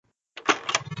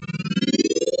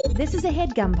This is a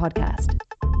HeadGum podcast.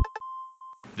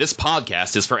 This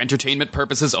podcast is for entertainment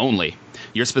purposes only.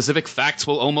 Your specific facts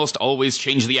will almost always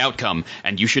change the outcome,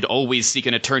 and you should always seek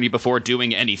an attorney before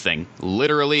doing anything.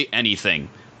 Literally anything.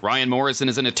 Ryan Morrison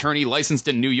is an attorney licensed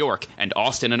in New York, and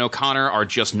Austin and O'Connor are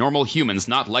just normal humans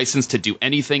not licensed to do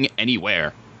anything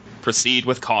anywhere. Proceed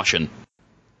with caution.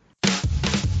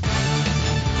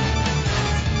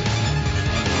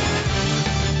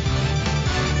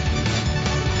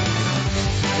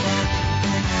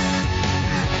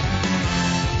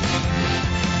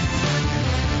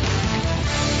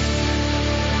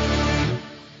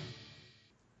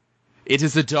 It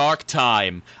is a dark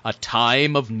time, a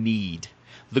time of need.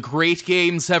 The great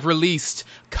games have released,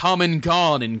 come and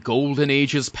gone in golden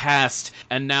ages past,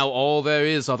 and now all there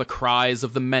is are the cries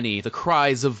of the many, the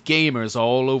cries of gamers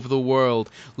all over the world,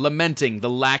 lamenting the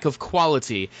lack of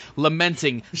quality,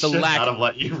 lamenting the lack... Should not have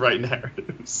let you write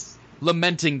narratives.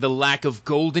 Lamenting the lack of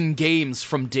golden games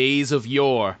from days of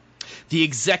yore. The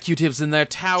executives in their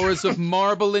towers of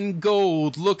marble and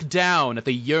gold look down at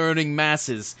the yearning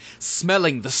masses,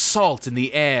 smelling the salt in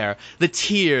the air, the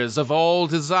tears of all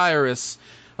desirous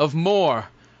of more,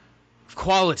 of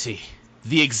quality.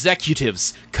 The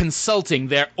executives, consulting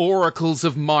their oracles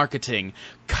of marketing,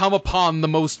 come upon the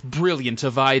most brilliant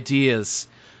of ideas.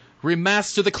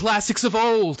 Remaster the classics of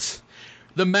old.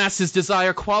 The masses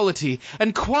desire quality,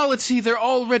 and quality there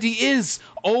already is,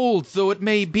 old though it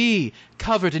may be,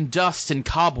 covered in dust and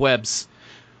cobwebs.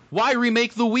 Why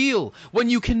remake the wheel, when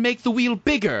you can make the wheel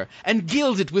bigger, and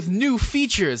gild it with new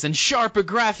features and sharper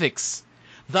graphics?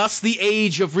 Thus the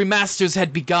age of remasters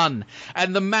had begun,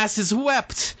 and the masses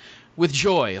wept, with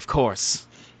joy, of course.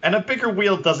 And a bigger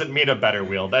wheel doesn't mean a better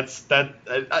wheel. That's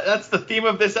the theme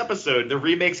of this episode. The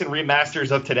remakes and remasters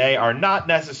of today are not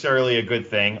necessarily a good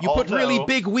thing. You put really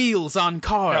big wheels on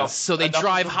cars so they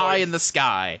drive high in the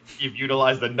sky. You've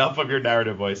utilized enough of your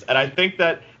narrative voice. And I think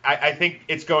that I think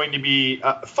it's going to be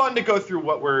fun to go through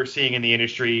what we're seeing in the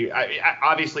industry.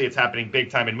 Obviously, it's happening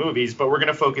big time in movies, but we're going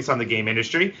to focus on the game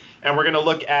industry. And we're going to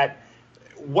look at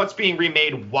what's being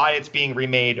remade, why it's being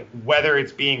remade, whether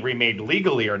it's being remade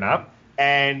legally or not,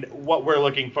 and what we're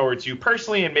looking forward to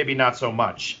personally and maybe not so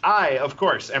much. I, of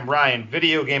course, am Ryan,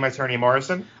 video game attorney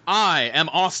Morrison. I am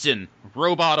Austin,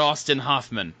 Robot Austin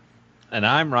Hoffman. And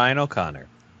I'm Ryan O'Connor.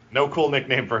 No cool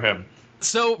nickname for him.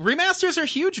 So, remasters are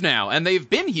huge now, and they've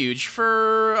been huge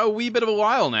for a wee bit of a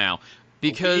while now.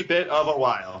 A wee bit of a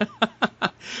while.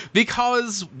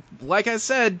 Because, like I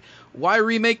said, why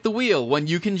remake the wheel when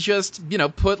you can just,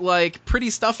 put, pretty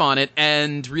stuff on it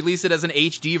and release it as an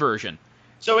HD version?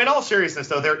 So in all seriousness,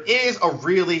 though, there is a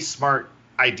really smart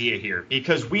idea here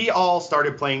because we all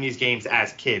started playing these games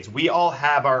as kids. We all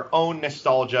have our own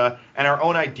nostalgia and our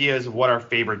own ideas of what our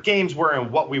favorite games were and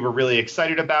what we were really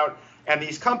excited about. And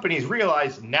these companies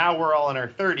realize now we're all in our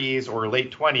 30s or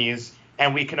late 20s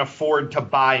and we can afford to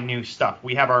buy new stuff.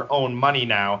 We have our own money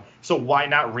now. So why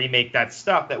not remake that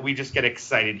stuff that we just get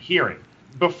excited hearing?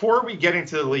 Before we get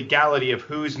into the legality of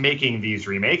who's making these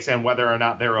remakes and whether or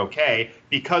not they're okay,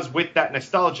 because with that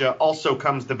nostalgia also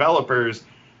comes developers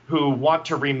who want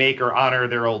to remake or honor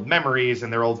their old memories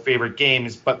and their old favorite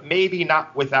games, but maybe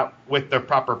not with the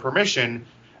proper permission.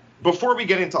 Before we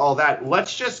get into all that,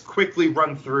 let's just quickly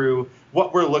run through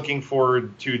what we're looking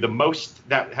forward to the most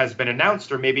that has been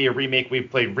announced, or maybe a remake we've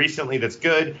played recently that's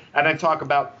good, and then talk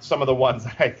about some of the ones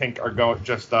that I think are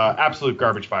absolute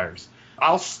garbage fires.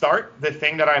 I'll start. The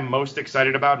thing that I'm most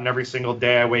excited about, and every single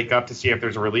day I wake up to see if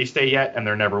there's a release date yet, and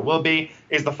there never will be,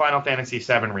 is the Final Fantasy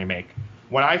VII Remake.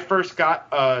 When I first got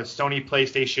a Sony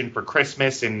PlayStation for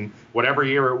Christmas in whatever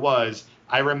year it was,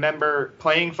 I remember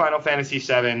playing Final Fantasy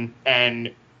VII,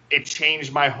 and it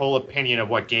changed my whole opinion of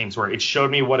what games were. It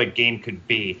showed me what a game could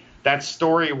be. That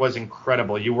story was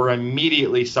incredible. You were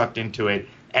immediately sucked into it.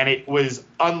 And it was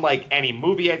unlike any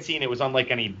movie I'd seen. It was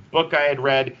unlike any book I had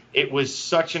read. It was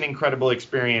such an incredible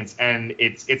experience, and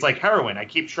it's like heroin. I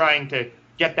keep trying to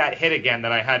get that hit again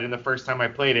that I had in the first time I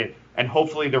played it, and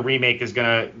hopefully the remake is going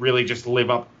to really just live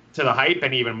up to the hype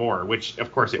and even more, which,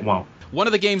 of course, it won't. One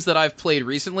of the games that I've played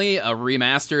recently, a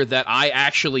remaster that I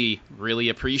actually really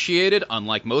appreciated,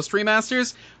 unlike most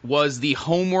remasters, was the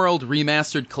Homeworld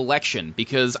Remastered Collection,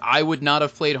 because I would not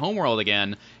have played Homeworld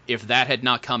again if that had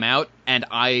not come out, and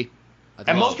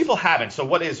most people haven't, so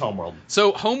what is Homeworld?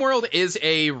 So Homeworld is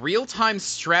a real-time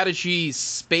strategy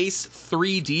space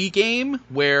 3D game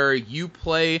where you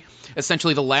play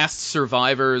essentially the last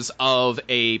survivors of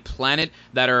a planet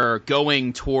that are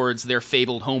going towards their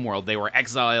fabled homeworld. They were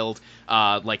exiled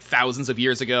thousands of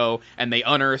years ago, and they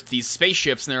unearthed these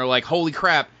spaceships, and they're like, holy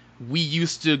crap, we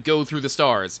used to go through the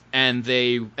stars, and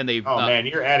they. Oh man,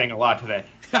 you're adding a lot to that.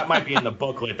 That might be in the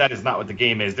booklet. That is not what the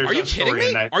game is. There's Are you no kidding story in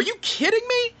me? that. Are you kidding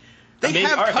me? They Maybe-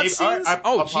 have all right, maybe- cutscenes.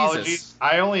 apologies. Jesus!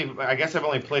 I guess I've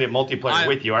only played it multiplayer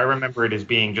with you. I remember it as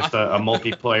being just a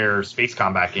multiplayer space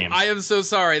combat game. I am so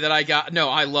sorry that I got. No,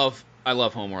 I love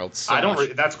Homeworld. So I don't.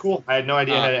 much. That's cool. I had no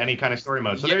idea it had any kind of story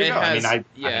mode. So Yeah, there you it go. has- I had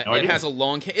no idea. it has a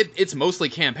long. It's mostly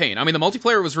campaign. I mean, the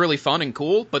multiplayer was really fun and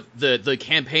cool, but the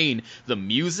campaign, the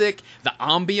music, the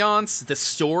ambiance, the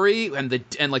story, and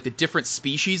the different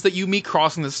species that you meet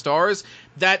crossing the stars.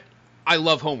 That I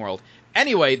love Homeworld.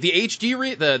 Anyway, the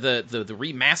HD the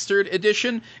remastered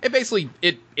edition, it basically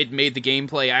it made the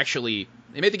gameplay actually.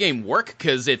 They made the game work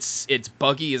because it's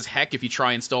buggy as heck if you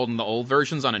try installing the old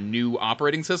versions on a new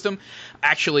operating system.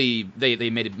 Actually, they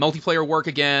made it multiplayer work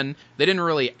again. They didn't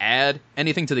really add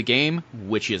anything to the game,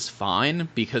 which is fine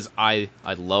because I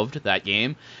loved that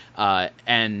game.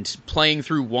 And playing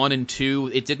through 1 and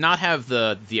 2, it did not have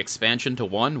the expansion to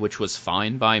 1, which was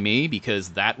fine by me because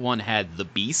that one had the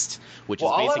Beast, which is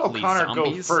I'll let basically O'Connor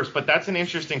zombies. go first, but that's an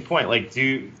interesting point. Like,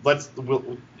 do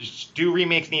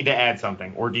remakes need to add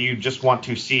something, or do you just want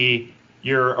to see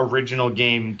your original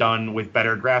game done with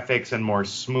better graphics and more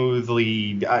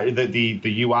smoothly,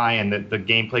 the UI and the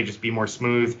gameplay just be more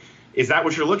smooth? Is that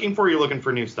what you're looking for? Or you're looking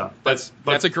for new stuff? That's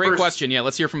a great question. Yeah,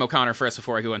 let's hear from O'Connor first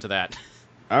before I go into that.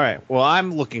 All right. Well,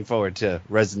 I'm looking forward to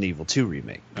Resident Evil 2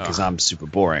 remake because I'm super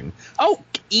boring. Oh,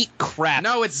 eat crap.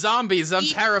 No, it's zombies. I'm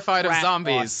Eat terrified of crap,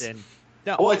 zombies. Austin.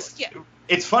 No, Well,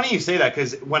 it's funny you say that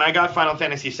because when I got Final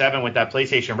Fantasy VII with that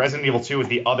PlayStation, Resident Evil 2 was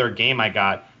the other game I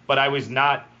got, but I was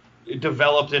not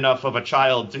developed enough of a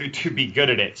child to be good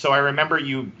at it. So I remember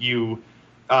you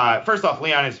first off,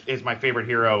 Leon is my favorite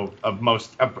hero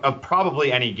of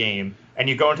probably any game. And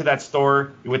you go into that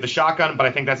store with the shotgun, but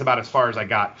I think that's about as far as I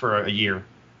got for a year.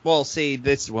 Well, see,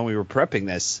 this when we were prepping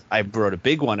this, I wrote a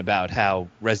big one about how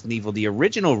Resident Evil, the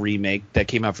original remake that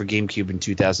came out for GameCube in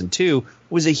 2002,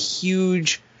 was a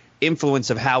huge influence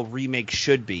of how remakes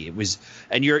should be. It was,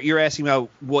 and you're asking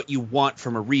about what you want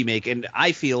from a remake, and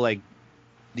I feel like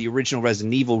the original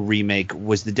Resident Evil remake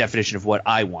was the definition of what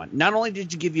I want. Not only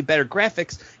did you give you better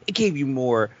graphics, it gave you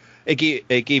more. It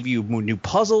gave you more new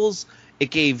puzzles. It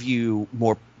gave you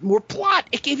more plot.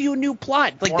 It gave you a new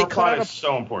plot. Like More plot is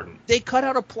so important. They cut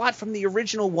out a plot from the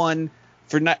original one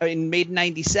made in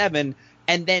 '97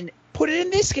 and then put it in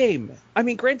this game. I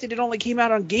mean, granted, it only came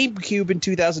out on GameCube in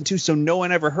 2002, so no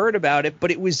one ever heard about it.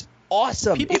 But it was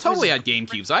awesome. People totally had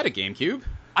GameCubes. I had a GameCube.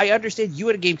 I understand you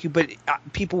had a GameCube, but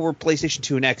people were PlayStation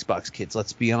 2 and Xbox kids.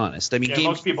 Let's be honest. I mean,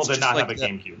 most people did not have a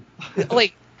GameCube.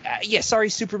 Sorry,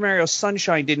 Super Mario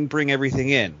Sunshine didn't bring everything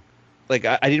in. Like,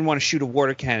 I didn't want to shoot a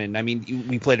water cannon. I mean,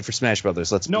 we played it for Smash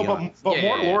Brothers. Let's be honest. But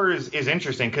more lore is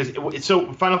interesting because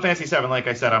so Final Fantasy VII, like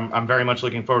I said, I'm very much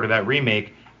looking forward to that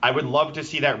remake. I would love to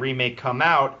see that remake come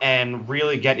out and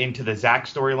really get into the Zack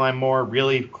storyline more,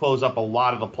 really close up a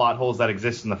lot of the plot holes that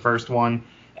exist in the first one.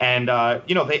 And,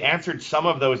 they answered some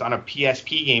of those on a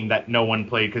PSP game that no one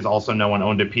played because also no one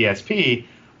owned a PSP.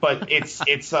 But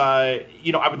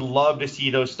I would love to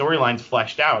see those storylines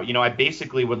fleshed out. I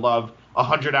basically would love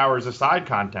 100 hours of side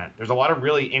content. There's a lot of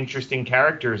really interesting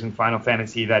characters in Final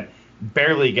Fantasy that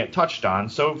barely get touched on,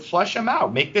 so flesh them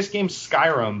out. Make this game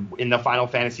Skyrim in the Final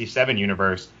Fantasy VII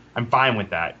universe. I'm fine with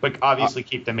that, but obviously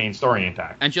keep the main story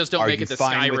intact. And just don't make you it the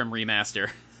fine Skyrim remaster.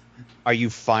 Are you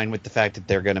fine with the fact that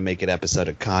they're going to make it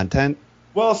episodic content?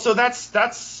 Well, so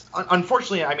that's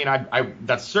unfortunately, I mean, I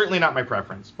that's certainly not my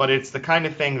preference, but it's the kind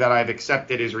of thing that I've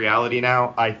accepted as reality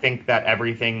now. I think that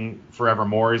everything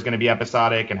forevermore is going to be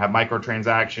episodic and have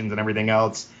microtransactions and everything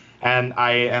else. And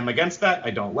I am against that. I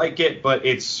don't like it, but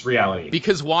it's reality.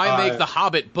 Because why make the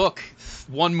Hobbit book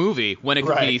one movie when it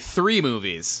could be 3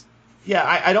 movies? Yeah,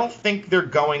 I don't think they're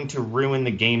going to ruin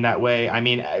the game that way. I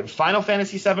mean, Final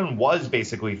Fantasy VII was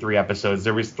basically 3 episodes.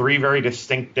 There was 3 very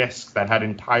distinct discs that had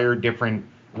entire different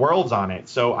worlds on it.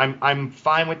 So I'm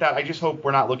fine with that. I just hope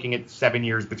we're not looking at 7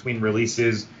 years between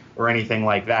releases or anything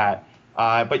like that.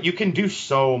 But you can do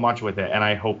so much with it, and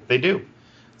I hope they do.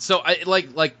 So,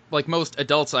 like most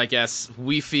adults, I guess,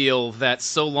 we feel that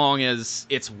so long as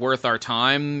it's worth our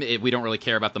time, we don't really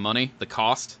care about the money, the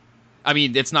cost. I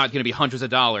mean, it's not going to be hundreds of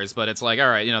dollars, but it's like, all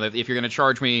right, if you're going to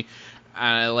charge me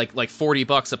like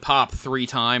 $40 a pop 3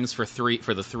 times for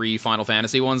the 3 Final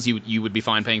Fantasy ones, you would be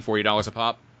fine paying $40 a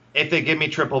pop. If they give me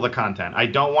triple the content, I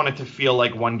don't want it to feel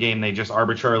like one game they just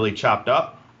arbitrarily chopped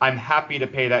up. I'm happy to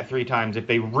pay that 3 times if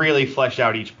they really flesh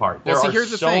out each part. There are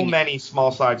so many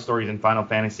small side stories in Final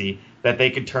Fantasy that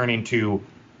they could turn into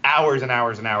hours and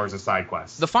hours and hours of side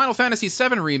quests. The Final Fantasy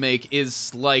VII remake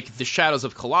is like the Shadows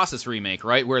of Colossus remake,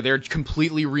 right? Where they're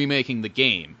completely remaking the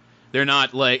game. They're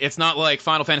not like it's not like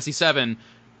Final Fantasy VII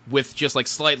with just like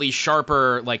slightly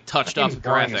sharper, like touched up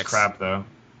boring as graphics. crap though.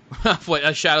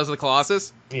 What, Shadows of the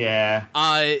Colossus? Yeah.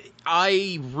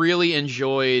 I really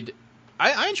enjoyed.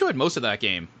 I enjoyed most of that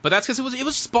game, but that's because it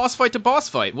was boss fight to boss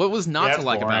fight. What was not to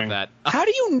like boring. about that? How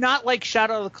do you not like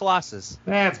Shadow of the Colossus?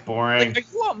 That's boring. Like,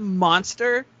 are you a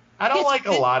monster? I don't It's like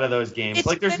a lot of those games.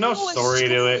 Like, there's no minimalist story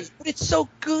to it. But it's so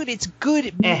good. It's good.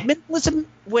 Eh. Minimalism,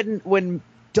 when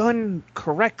done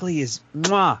correctly, is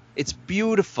mwah. It's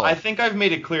beautiful. I think I've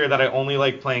made it clear that I only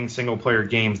like playing single-player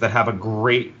games that have a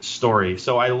great story.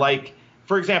 So I like,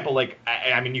 for example, like,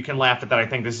 I mean, you can laugh at that. I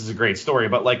think this is a great story,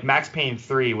 but like Max Payne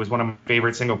 3 was one of my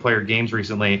favorite single-player games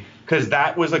recently because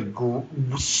that was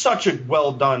such a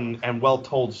well-done and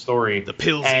well-told story. The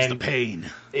pills is the pain.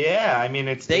 Yeah, I mean,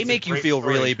 They it's make a you great feel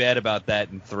story. really bad about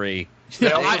that in 3.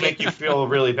 They also make you feel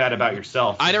really bad about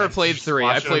yourself. I never Just played 3.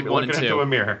 I watching played him 1 and looking 2. into a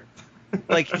mirror.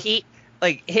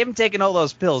 Like him taking all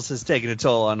those pills has taken a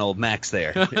toll on old Max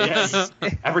there. Yes.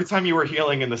 Every time you were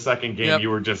healing in the second game, Yep. you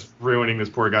were just ruining this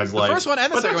poor guy's The life. first one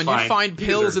and the But second that's one, you fine. find He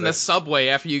pills deserves in the it. subway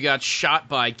after you got shot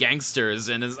by gangsters,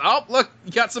 and look,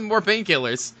 you got some more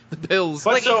painkillers. The pills.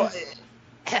 But so,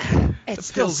 It's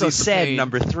still pills so ease the sad, pain.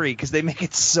 number 3, because they make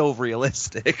it so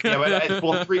realistic. yeah, but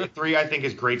well, three I think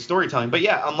is great storytelling. But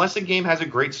yeah, unless a game has a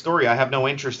great story, I have no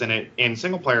interest in it in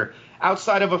single player,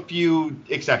 outside of a few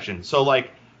exceptions. So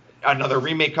like another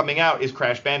remake coming out is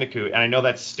Crash Bandicoot, and I know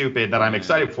that's stupid that I'm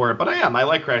excited for it, but I am. I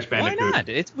like Crash Why Bandicoot. not?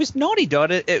 It was Naughty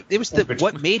Dog. It was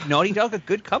what made Naughty Dog a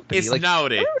good company. It's like,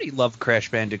 Naughty. I already love Crash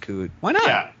Bandicoot. Why not?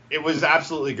 Yeah, it was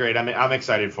absolutely great. I'm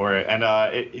excited for it, and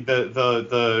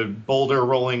the boulder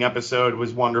rolling episode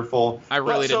was wonderful. I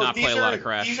really did not play these a lot are- of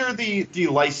Crash. These are the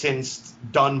licensed,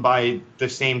 done by the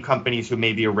same companies who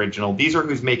made the original. These are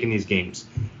who's making these games.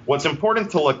 What's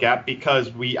important to look at,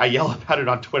 because I yell about it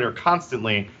on Twitter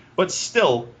constantly, but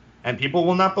still, and people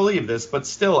will not believe this, but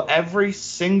still, every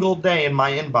single day in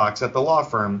my inbox at the law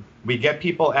firm, we get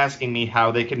people asking me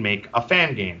how they can make a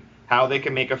fan game, how they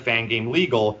can make a fan game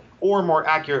legal, or more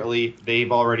accurately,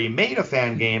 they've already made a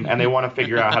fan game and they want to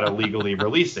figure out how to legally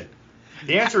release it.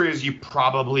 The answer is you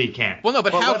probably can't. Well, no,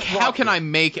 but let's how walk can through I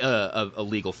make a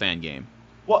legal fan game?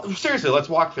 Well, seriously, let's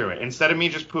walk through it. Instead of me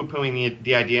just poo-pooing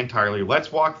the idea entirely,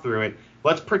 let's walk through it.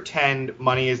 Let's pretend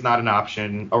money is not an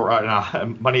option, or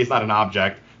money is not an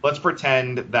object. Let's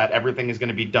pretend that everything is going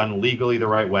to be done legally the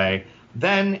right way.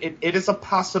 Then it is a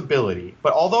possibility,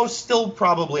 but although still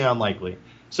probably unlikely.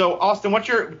 So, Austin,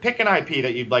 pick an IP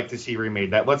that you'd like to see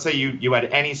remade? That let's say you had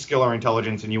any skill or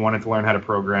intelligence and you wanted to learn how to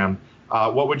program.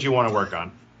 What would you want to work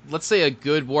on? Let's say a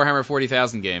good Warhammer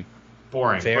 40,000 game.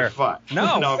 Boring. Fair. But fun.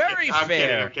 No, very I'm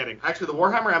fair. I'm kidding. Actually, the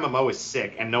Warhammer MMO is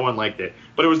sick, and no one liked it.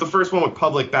 But it was the first one with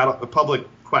public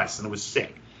quests, and it was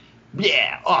sick.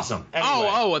 Yeah, awesome.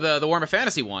 Anyway. The Warhammer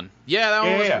Fantasy one. Yeah, that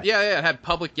one was. Yeah, it had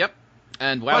public. Yep.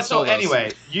 And WoW But so still does.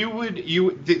 anyway,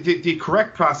 the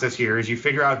correct process here is you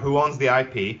figure out who owns the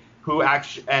IP, who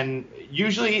actually, and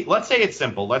usually, let's say it's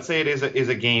simple. Let's say it is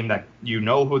a game that you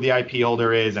know who the IP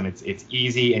holder is, and it's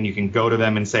easy, and you can go to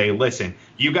them and say, listen,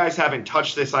 you guys haven't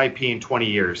touched this IP in 20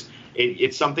 years.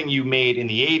 It's something you made in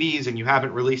the 80s, and you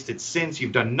haven't released it since.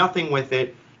 You've done nothing with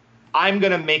it. I'm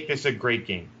going to make this a great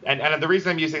game. And the reason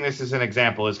I'm using this as an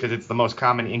example is because it's the most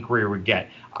common inquiry we get.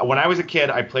 When I was a kid,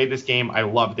 I played this game. I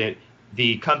loved it.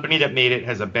 The company that made it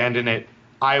has abandoned it.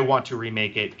 I want to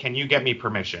remake it. Can you get me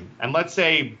permission? And let's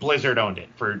say Blizzard owned it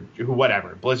for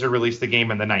whatever. Blizzard released the game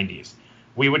in the 90s.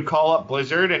 We would call up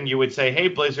Blizzard and you would say, hey,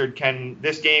 Blizzard, can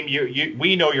this game,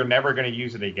 we know you're never going to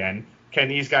use it again. Can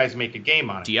these guys make a game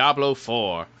on it? Diablo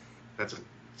 4. That's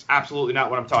absolutely not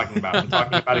what I'm talking about. I'm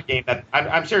talking about a game that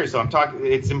I'm serious though.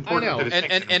 It's I important know. to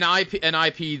distinction. An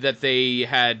IP that they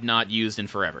had not used in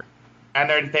forever.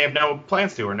 And they have no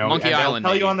plans to, or no. Monkey and they'll Island.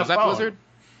 tell maybe. you on the Was that phone. Blizzard?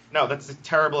 No, that's a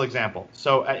terrible example.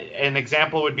 So an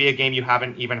example would be a game you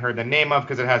haven't even heard the name of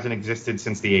because it hasn't existed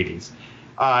since the 80s.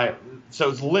 So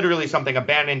it's literally something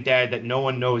abandoned, dead, that no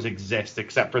one knows exists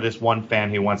except for this one fan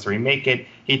who wants to remake it.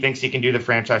 He thinks he can do the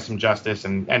franchise some justice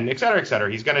and et cetera, et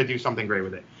cetera. He's going to do something great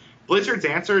with it. Blizzard's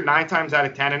answer, 9 times out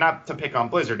of 10, and not to pick on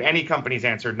Blizzard, any company's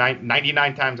answer,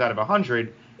 99 times out of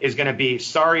 100, is going to be,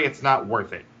 sorry, it's not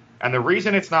worth it. And the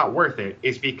reason it's not worth it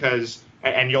is because,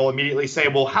 and you'll immediately say,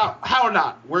 well, how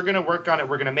not? We're going to work on it.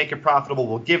 We're going to make it profitable.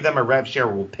 We'll give them a rev share.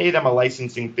 We'll pay them a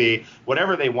licensing fee,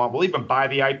 whatever they want. We'll even buy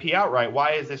the IP outright.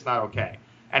 Why is this not okay?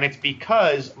 And it's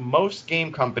because most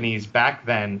game companies back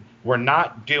then were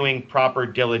not doing proper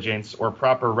diligence or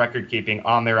proper record keeping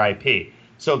on their IP.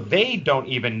 So they don't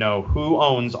even know who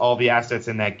owns all the assets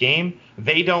in that game.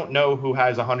 They don't know who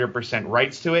has 100%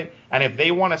 rights to it. And if they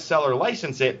want to sell or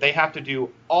license it, they have to do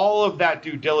all of that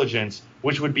due diligence,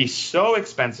 which would be so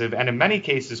expensive and in many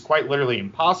cases quite literally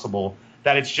impossible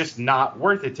that it's just not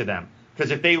worth it to them. Because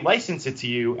if they license it to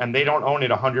you and they don't own it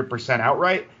 100%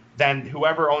 outright, then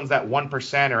whoever owns that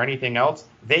 1% or anything else,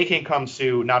 they can come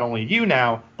sue not only you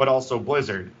now, but also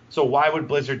Blizzard. So why would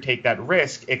Blizzard take that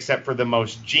risk except for the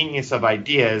most genius of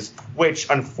ideas, which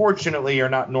unfortunately are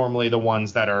not normally the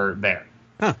ones that are there?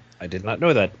 Huh. I did not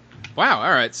know that. Wow,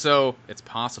 all right, so it's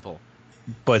possible.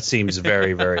 But seems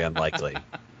very, very unlikely.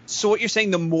 So what you're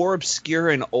saying, the more obscure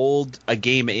and old a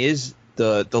game is,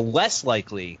 the less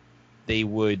likely they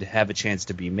would have a chance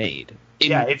to be made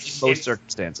in most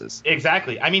circumstances.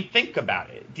 Exactly. I mean, think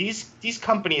about it. These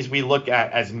companies we look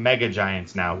at as mega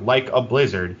giants now, like a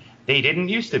Blizzard, they didn't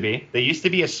used to be. They used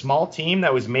to be a small team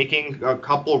that was making a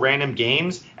couple random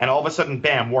games, and all of a sudden,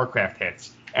 bam, Warcraft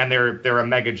hits. And they're a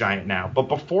mega giant now. But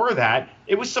before that,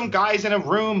 it was some guys in a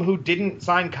room who didn't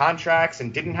sign contracts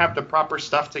and didn't have the proper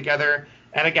stuff together.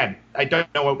 And again, I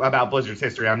don't know about Blizzard's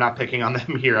history. I'm not picking on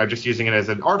them here. I'm just using it as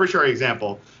an arbitrary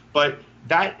example. But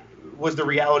that was the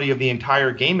reality of the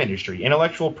entire game industry.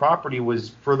 Intellectual property was,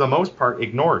 for the most part,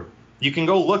 ignored. You can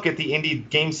go look at the indie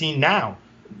game scene now.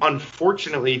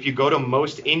 Unfortunately, if you go to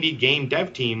most indie game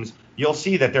dev teams, you'll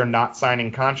see that they're not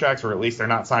signing contracts, or at least they're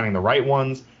not signing the right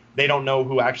ones. They don't know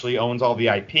who actually owns all the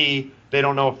IP. They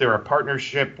don't know if they're a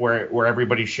partnership where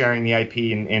everybody's sharing the IP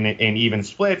in even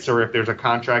splits, or if there's a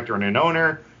contractor and an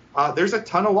owner. There's a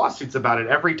ton of lawsuits about it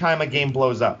every time a game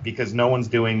blows up because no one's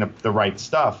doing the right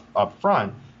stuff up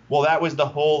front. Well, that was the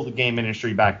whole game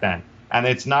industry back then. And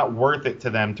it's not worth it to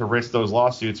them to risk those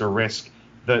lawsuits or risk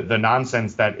the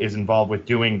nonsense that is involved with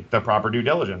doing the proper due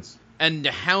diligence. And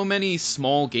how many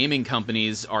small gaming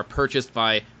companies are purchased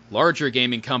by larger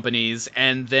gaming companies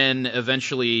and then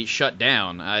eventually shut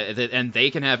down? And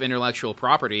they can have intellectual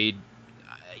property.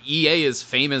 EA is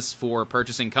famous for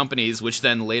purchasing companies which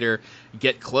then later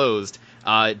get closed.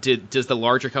 Does the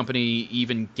larger company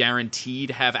even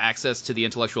guaranteed have access to the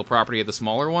intellectual property of the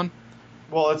smaller one?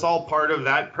 Well, it's all part of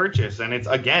that purchase. And it's,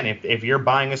 again, if you're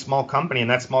buying a small company and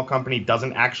that small company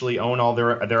doesn't actually own all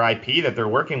their IP that they're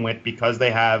working with because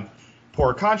they have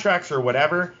poor contracts or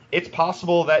whatever, it's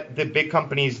possible that the big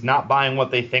company's not buying what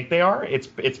they think they are.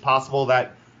 It's possible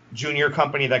that junior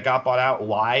company that got bought out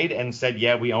lied and said,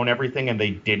 yeah, we own everything, and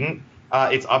they didn't.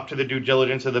 It's up to the due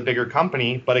diligence of the bigger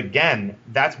company. But again,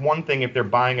 that's one thing if they're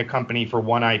buying a company for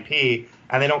one IP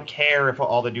and they don't care if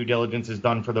all the due diligence is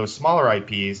done for those smaller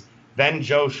IPs. Then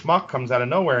Joe Schmuck comes out of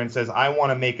nowhere and says, I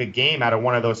want to make a game out of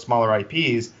one of those smaller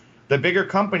IPs. The bigger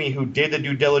company who did the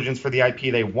due diligence for the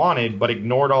IP they wanted but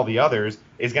ignored all the others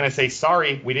is going to say,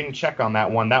 sorry, we didn't check on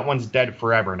that one. That one's dead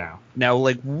forever now. Now,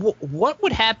 like, what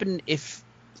would happen if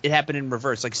it happened in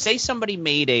reverse? Like, say somebody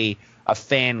made a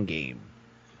fan game.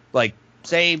 Like,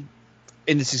 say,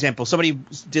 in this example, somebody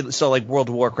did like World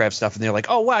of Warcraft stuff, and they're like,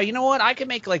 oh, wow, you know what? I can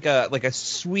make like a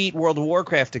sweet World of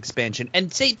Warcraft expansion.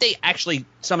 And say they actually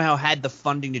somehow had the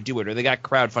funding to do it, or they got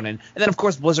crowdfunding. And then, of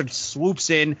course, Blizzard swoops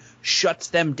in, shuts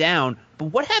them down. But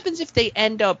what happens if they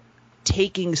end up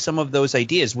taking some of those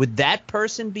ideas? Would that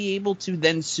person be able to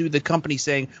then sue the company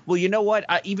saying, well, you know what,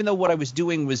 even though what I was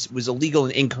doing was illegal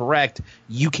and incorrect,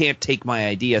 you can't take my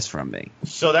ideas from me?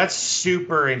 So that's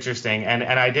super interesting, and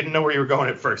I didn't know where you were going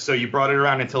at first. So you brought it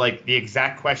around into like the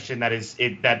exact question that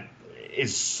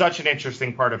is such an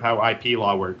interesting part of how IP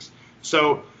law works.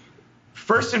 So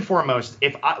first and foremost,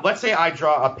 let's say I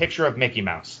draw a picture of Mickey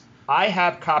Mouse. I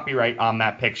have copyright on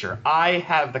that picture. I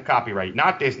have the copyright,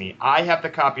 not Disney. I have the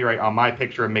copyright on my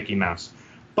picture of Mickey Mouse.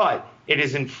 But it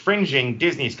is infringing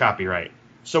Disney's copyright.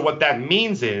 So what that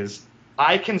means is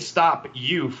I can stop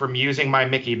you from using my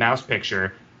Mickey Mouse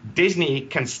picture. Disney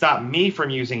can stop me from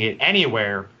using it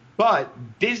anywhere,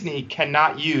 but Disney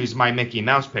cannot use my Mickey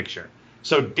Mouse picture.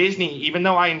 So Disney, even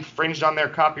though I infringed on their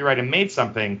copyright and made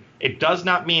something, it does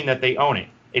not mean that they own it.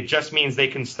 It just means they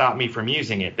can stop me from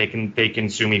using it. They can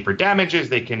sue me for damages.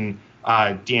 They can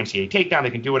DMCA takedown. They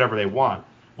can do whatever they want.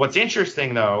 What's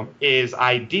interesting, though, is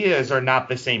ideas are not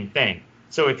the same thing.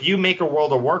 So if you make a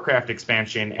World of Warcraft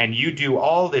expansion and you do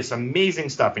all this amazing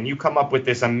stuff and you come up with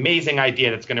this amazing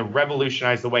idea that's going to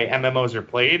revolutionize the way MMOs are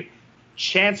played,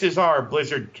 chances are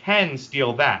Blizzard can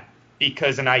steal that,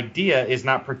 because an idea is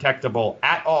not protectable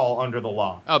at all under the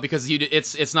law. Oh, because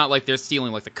it's not like they're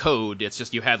stealing like the code. It's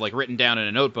just you had like written down in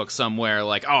a notebook somewhere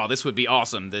like, oh, this would be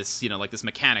awesome. This, like this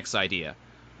mechanics idea.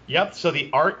 Yep. So the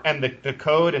art and the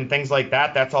code and things like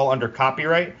that, that's all under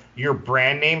copyright. Your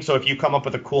brand name. So if you come up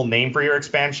with a cool name for your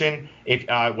expansion, if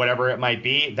whatever it might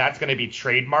be, that's going to be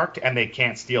trademarked, and they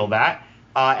can't steal that.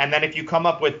 And then if you come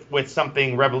up with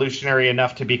something revolutionary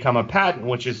enough to become a patent,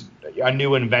 which is a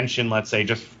new invention, let's say,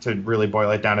 just to really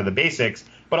boil it down to the basics,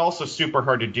 but also super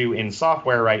hard to do in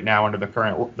software right now under the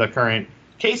current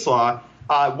case law.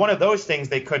 One of those things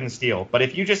they couldn't steal. But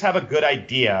if you just have a good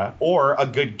idea or a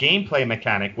good gameplay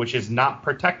mechanic, which is not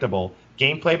protectable,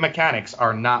 gameplay mechanics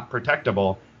are not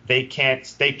protectable, they can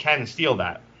steal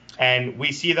that. And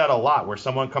we see that a lot where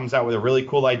someone comes out with a really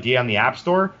cool idea on the App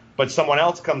Store, but someone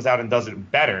else comes out and does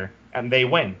it better, and they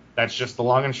win. That's just the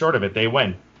long and short of it. They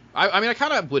win. I mean, I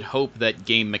kind of would hope that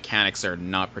game mechanics are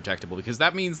not protectable, because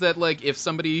that means that, like, if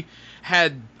somebody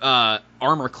had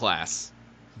armor class,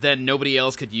 then nobody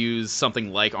else could use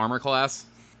something like armor class.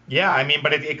 Yeah, I mean,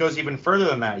 but it goes even further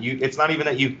than that. It's not even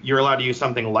that you're allowed to use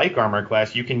something like armor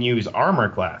class. You can use armor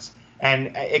class.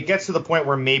 And it gets to the point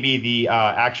where maybe the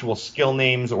actual skill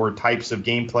names or types of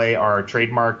gameplay are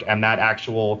trademarked and that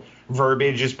actual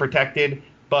verbiage is protected.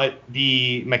 But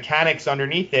the mechanics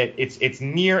underneath it, it's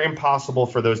near impossible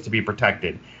for those to be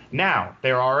protected. Now,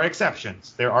 there are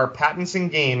exceptions. There are patents in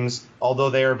games, although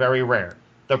they are very rare.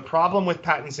 The problem with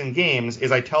patents in games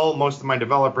is I tell most of my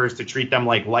developers to treat them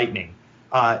like lightning.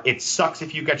 It sucks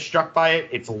if you get struck by it.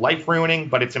 It's life-ruining,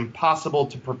 but it's impossible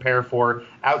to prepare for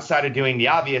outside of doing the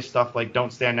obvious stuff like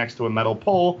don't stand next to a metal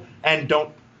pole and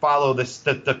don't follow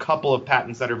the couple of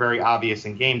patents that are very obvious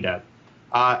in game dev.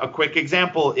 A quick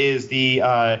example is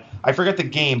I forget the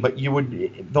game, but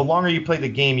the longer you play the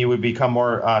game, you would become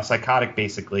more psychotic,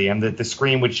 basically, and the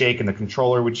screen would shake and the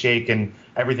controller would shake and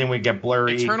everything would get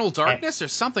blurry. Eternal Darkness or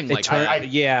something like that.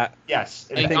 Yeah. Yes.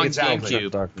 I think it's Eternal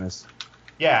Darkness.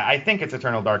 Yeah, I think it's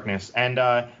Eternal Darkness, and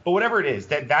but whatever it is,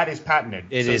 that is patented.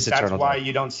 That's Eternal why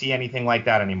you don't see anything like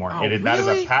that anymore. Oh, That is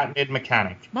really? a patented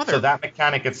mechanic. Mother- So that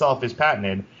mechanic itself is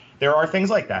patented. There are things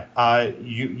like that.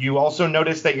 You also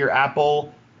notice that your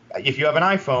Apple, if you have an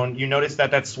iPhone, you notice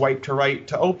that swipe to right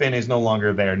to open is no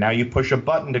longer there. Now you push a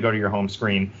button to go to your home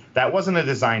screen. That wasn't a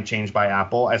design change by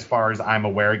Apple, as far as I'm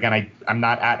aware. Again, I'm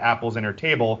not at Apple's inner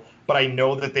table, but I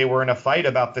know that they were in a fight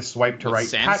about the swipe to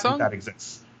right patent that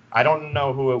exists. I don't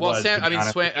know who it was. I know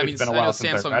Samsung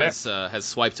Samsung has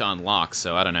swipe to unlock,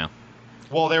 so I don't know.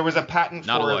 Well, there was a patent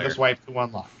for the swipe to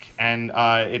unlock, and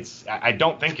I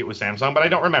don't think it was Samsung, but I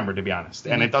don't remember, to be honest,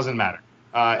 and it doesn't matter.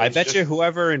 I bet you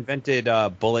whoever invented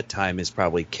bullet time is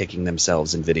probably kicking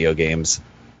themselves in video games.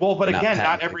 Well, but again,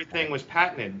 not everything was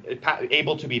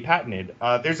able to be patented.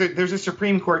 There's a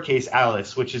Supreme Court case,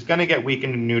 Alice, which is going to get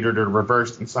weakened and neutered or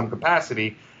reversed in some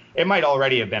capacity. It might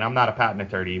already have been. I'm not a patent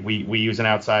attorney. We use an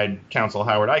outside counsel,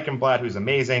 Howard Eichenblatt, who's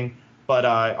amazing. But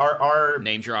our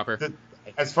name dropper.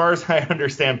 As far as I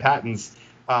understand patents,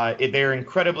 they're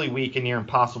incredibly weak and near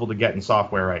impossible to get in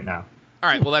software right now. All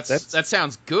right, well, that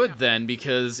sounds good then,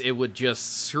 because it would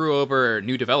just screw over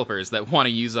new developers that want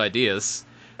to use ideas.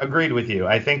 Agreed with you.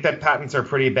 I think that patents are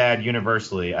pretty bad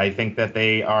universally. I think that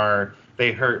they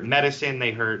hurt medicine,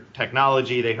 they hurt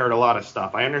technology, they hurt a lot of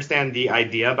stuff. I understand the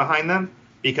idea behind them,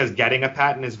 because getting a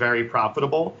patent is very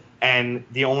profitable, and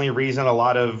the only reason a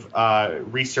lot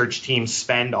of research teams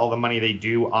spend all the money they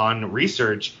do on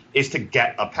research is to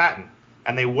get a patent.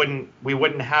 And we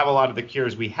wouldn't have a lot of the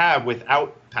cures we have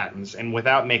without patents and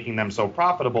without making them so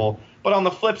profitable. But on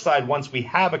the flip side, once we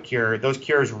have a cure, those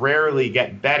cures rarely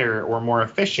get better or more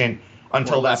efficient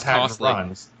until that patent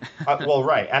runs. Well,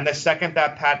 right. And the second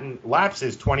that patent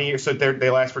lapses, 20 years, so they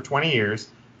last for 20 years.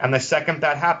 And the second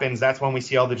that happens, that's when we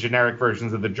see all the generic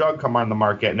versions of the drug come on the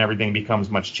market and everything becomes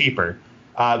much cheaper.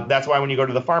 That's why when you go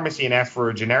to the pharmacy and ask for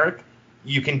a generic,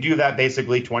 you can do that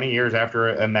basically 20 years after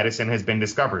a medicine has been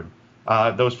discovered.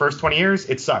 Those first 20 years,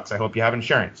 it sucks. I hope you have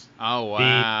insurance. Oh,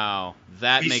 wow.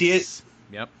 That makes it.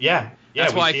 Yep. Yeah.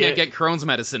 That's why I can't get Crohn's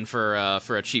medicine for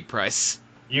a cheap price.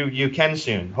 You can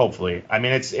soon, hopefully. I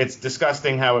mean, it's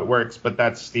disgusting how it works, but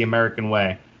that's the American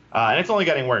way. And it's only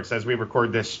getting worse as we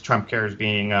record this. Trump Care is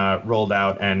being rolled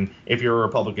out, and if you're a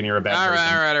Republican, you're a bad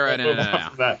person. All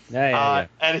right. No.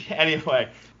 Anyway.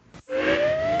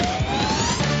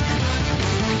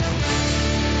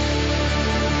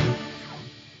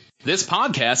 This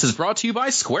podcast is brought to you by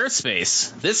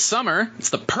Squarespace. This summer,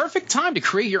 it's the perfect time to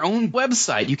create your own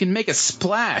website. You can make a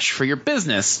splash for your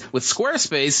business. With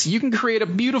Squarespace, you can create a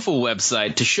beautiful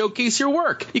website to showcase your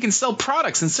work. You can sell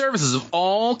products and services of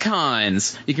all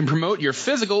kinds. You can promote your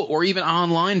physical or even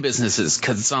online businesses,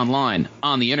 because it's online,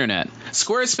 on the internet.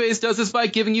 Squarespace does this by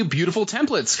giving you beautiful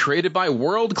templates created by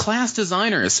world-class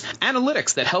designers,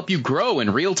 analytics that help you grow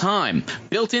in real time,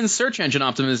 built-in search engine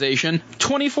optimization,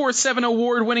 24/7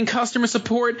 award-winning customer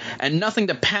support, and nothing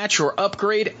to patch or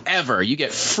upgrade ever. You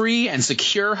get free and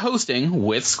secure hosting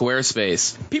with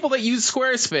Squarespace. People that use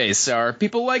Squarespace are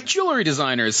people like jewelry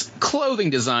designers, clothing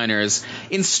designers,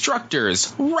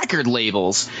 instructors, record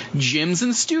labels, gyms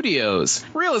and studios,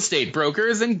 real estate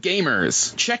brokers, and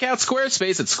gamers. Check out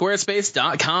Squarespace at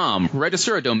squarespace.com.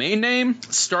 Register a domain name,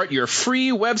 start your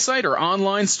free website or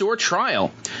online store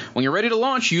trial. When you're ready to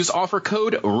launch, use offer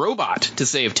code ROBOT to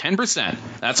save 10%.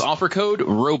 That's offer code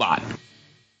ROBOT.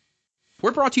 We're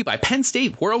brought to you by Penn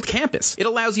State World Campus. It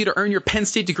allows you to earn your Penn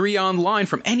State degree online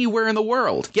from anywhere in the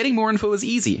world. Getting more info is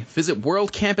easy. Visit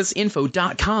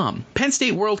worldcampusinfo.com. Penn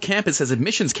State World Campus has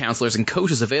admissions counselors and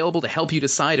coaches available to help you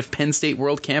decide if Penn State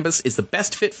World Campus is the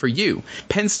best fit for you.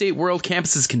 Penn State World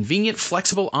Campus's convenient,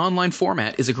 flexible online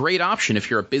format is a great option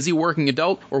if you're a busy working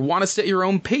adult or want to set your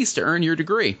own pace to earn your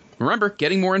degree. Remember,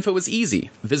 getting more info is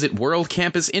easy. Visit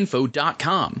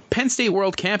worldcampusinfo.com. Penn State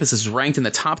World Campus is ranked in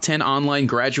the top 10 online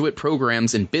graduate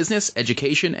programs in business,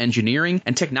 education, engineering,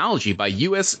 and technology by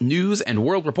U.S. News and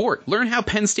World Report. Learn how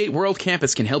Penn State World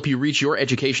Campus can help you reach your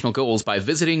educational goals by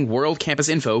visiting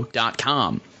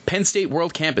worldcampusinfo.com. Penn State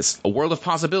World Campus, a world of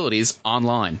possibilities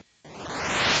online.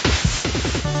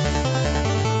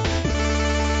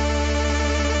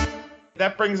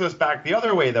 That brings us back the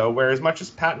other way, though, where as much as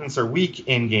patents are weak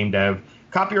in game dev,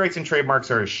 copyrights and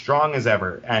trademarks are as strong as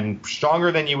ever, and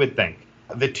stronger than you would think.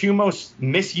 The two most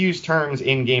misused terms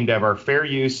in game dev are fair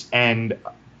use and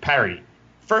parody.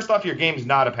 First off, your game's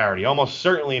not a parody, almost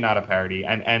certainly not a parody,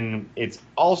 and it's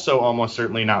also almost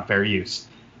certainly not fair use.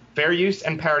 Fair use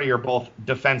and parody are both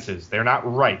defenses. They're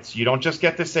not rights. You don't just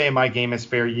get to say my game is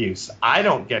fair use. I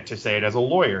don't get to say it as a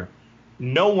lawyer.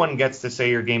 No one gets to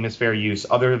say your game is fair use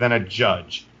other than a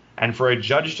judge. And for a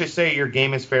judge to say your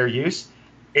game is fair use,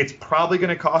 it's probably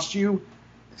going to cost you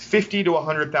 $50,000 to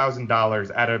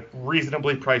 $100,000 at a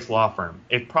reasonably priced law firm.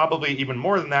 It's probably even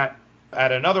more than that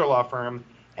at another law firm.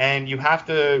 And you have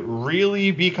to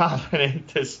really be confident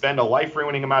to spend a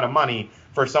life-ruining amount of money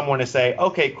for someone to say,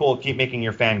 okay, cool, keep making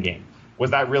your fan game.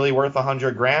 Was that really worth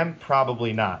 $100,000?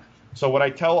 Probably not. So what I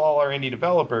tell all our indie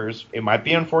developers, it might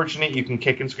be unfortunate, you can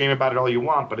kick and scream about it all you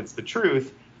want, but it's the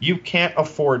truth. You can't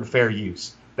afford fair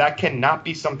use. That cannot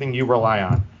be something you rely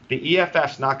on. The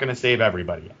EFF's not going to save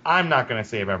everybody. I'm not going to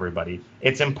save everybody.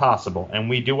 It's impossible. And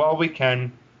we do all we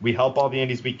can. We help all the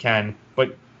indies we can.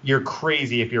 But you're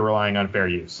crazy if you're relying on fair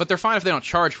use. But they're fine if they don't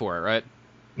charge for it, right?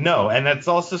 No, and that's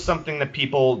also something that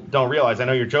people don't realize. I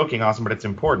know you're joking, Austin, but it's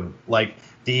important. Like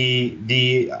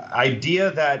the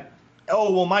idea that,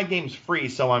 oh, well, my game's free,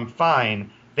 so I'm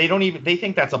fine. They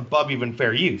think that's above even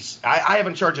fair use. I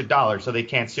haven't charged $1, so they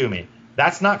can't sue me.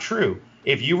 That's not true.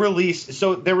 If you release,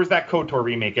 so there was that KOTOR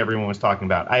remake everyone was talking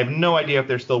about. I have no idea if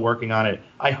they're still working on it.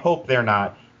 I hope they're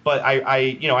not. But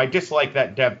I dislike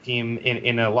that dev team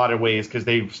in a lot of ways because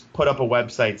they've put up a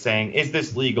website saying, is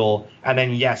this legal? And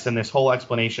then yes, and this whole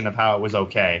explanation of how it was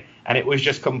okay. And it was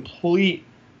just complete,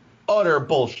 utter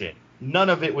bullshit.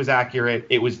 None of it was accurate.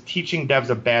 It was teaching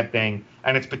devs a bad thing,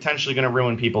 and it's potentially going to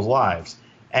ruin people's lives.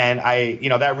 And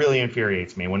that really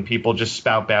infuriates me when people just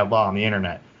spout bad law on the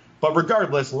internet. But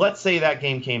regardless, let's say that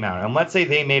game came out, and let's say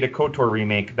they made a KOTOR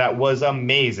remake that was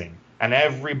amazing, and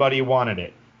everybody wanted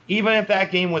it. Even if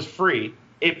that game was free,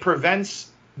 it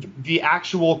prevents the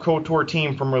actual KOTOR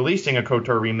team from releasing a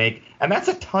KOTOR remake, and that's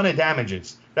a ton of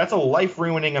damages. That's a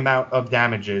life-ruining amount of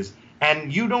damages,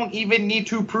 and you don't even need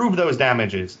to prove those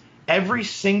damages. Every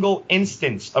single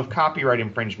instance of copyright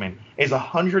infringement is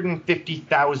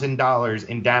 $150,000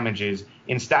 in damages,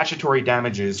 in statutory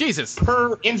damages, Jesus,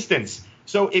 per instance.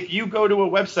 So if you go to a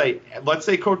website, let's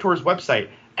say KOTOR's website,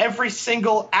 every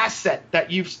single asset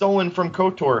that you've stolen from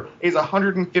KOTOR is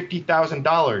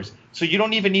 $150,000. So you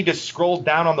don't even need to scroll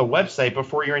down on the website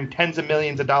before you're in tens of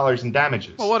millions of dollars in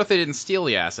damages. Well, what if they didn't steal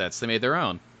the assets? They made their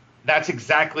own. That's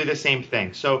exactly the same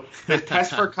thing. So the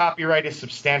test for copyright is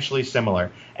substantially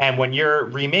similar. And when you're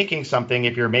remaking something,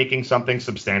 if you're making something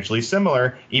substantially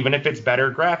similar, even if it's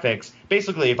better graphics,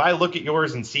 basically if I look at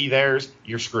yours and see theirs,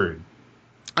 you're screwed.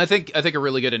 I think a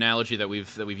really good analogy that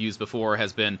we've used before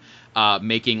has been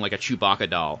making like a Chewbacca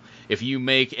doll. If you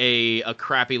make a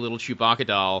crappy little Chewbacca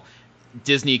doll,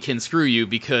 Disney can screw you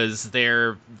because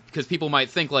people might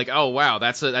think like, oh wow,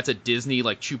 that's a Disney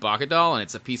like Chewbacca doll and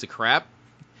it's a piece of crap,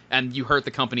 and you hurt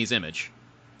the company's image.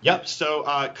 Yep. So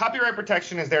copyright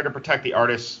protection is there to protect the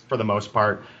artists for the most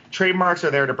part. Trademarks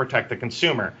are there to protect the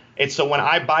consumer. It's so when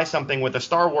I buy something with a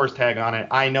Star Wars tag on it,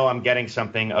 I know I'm getting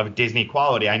something of Disney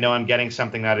quality. I know I'm getting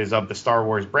something that is of the Star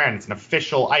Wars brand. It's an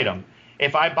official item.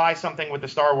 If I buy something with the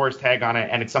Star Wars tag on it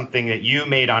and it's something that you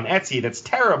made on Etsy that's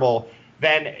terrible,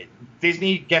 then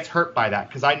Disney gets hurt by that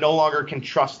because I no longer can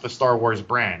trust the Star Wars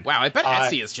brand. Wow, I bet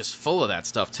Etsy is just full of that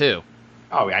stuff too.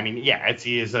 Oh, I mean, yeah,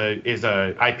 Etsy is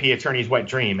a IP attorney's wet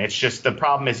dream. It's just the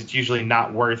problem is it's usually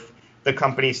not worth the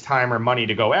company's time or money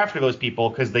to go after those people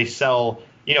because they sell,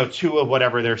 two of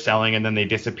whatever they're selling and then they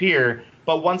disappear.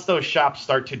 But once those shops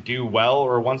start to do well,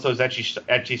 or once those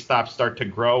Etsy shops start to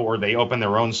grow, or they open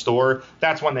their own store,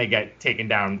 that's when they get taken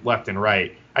down left and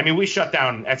right. I mean, we shut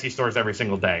down Etsy stores every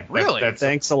single day. Really?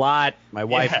 Thanks a lot. My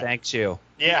wife thanks you.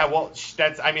 Yeah, well,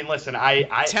 listen,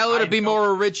 I tell her to be more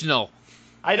original.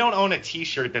 I don't own a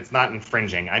T-shirt that's not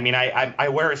infringing. I mean, I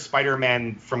wear a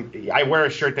Spider-Man I wear a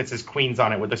shirt that says Queens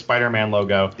on it with the Spider-Man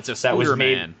logo. It's a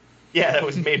Spider-Man. Yeah, that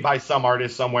was made by some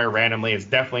artist somewhere randomly. It's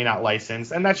definitely not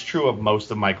licensed, and that's true of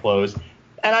most of my clothes.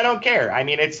 And I don't care. I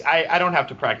mean, I don't have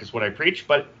to practice what I preach,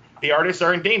 but the artists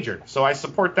are in danger, so I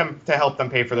support them to help them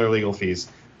pay for their legal fees.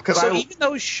 So even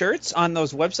those shirts on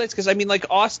those websites, because I mean, like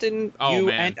Austin,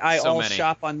 and I all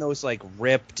shop on those like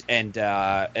Ripped and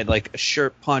like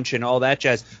Shirt Punch and all that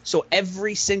jazz. So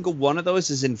every single one of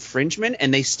those is infringement,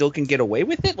 and they still can get away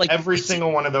with it. Like every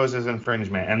single one of those is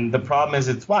infringement, and the problem is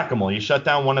it's whack-a-mole. You shut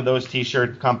down one of those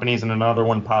T-shirt companies, and another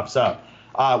one pops up.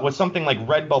 What something like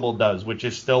Redbubble does, which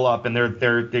is still up, and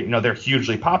they're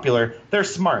hugely popular. They're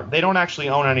smart. They don't actually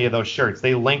own any of those shirts.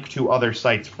 They link to other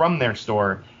sites from their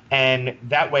store. And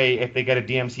that way, if they get a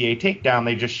DMCA takedown,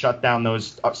 they just shut down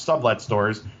those sublet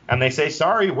stores, and they say,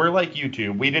 sorry, we're like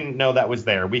YouTube. We didn't know that was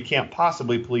there. We can't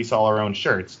possibly police all our own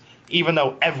shirts, even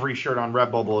though every shirt on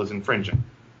Redbubble is infringing.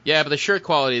 Yeah, but the shirt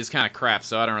quality is kind of crap,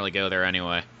 so I don't really go there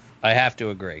anyway. I have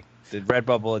to agree. The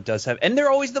Redbubble, it does have, and they're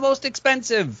always the most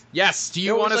expensive. Yes. Do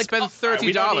you want to spend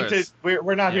 $30?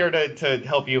 We're not here to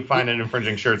help you find an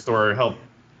infringing shirt store or help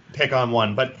pick on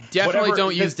one, but definitely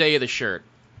don't use Day of the Shirt.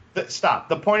 Stop.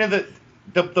 The point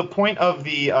of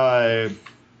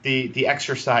the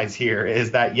exercise here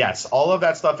is that yes, all of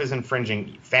that stuff is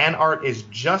infringing. Fan art is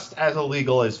just as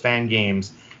illegal as fan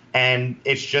games, and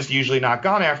it's just usually not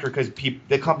gone after because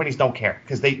the companies don't care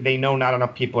because they know not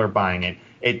enough people are buying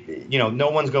it. No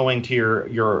one's going to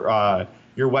your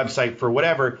website for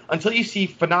whatever until you see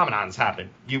phenomenons happen.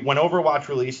 When Overwatch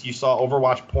released, you saw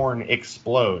Overwatch porn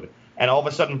explode. And all of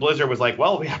a sudden, Blizzard was like,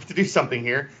 well, we have to do something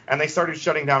here. And they started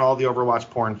shutting down all the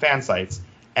Overwatch porn fan sites.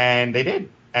 And they did.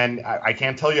 And I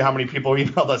can't tell you how many people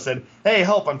emailed us and said, hey,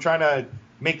 help, I'm trying to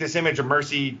make this image of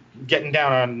Mercy getting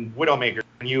down on Widowmaker.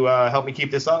 Can you help me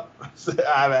keep this up? No,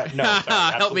 sorry,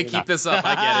 help me keep this up.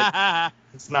 I get it.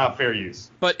 It's not fair use.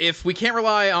 But if we can't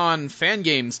rely on fan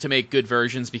games to make good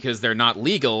versions because they're not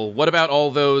legal, what about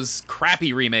all those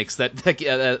crappy remakes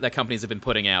that companies have been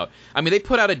putting out? I mean, they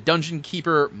put out a Dungeon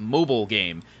Keeper mobile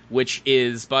game, which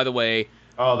is, by the way,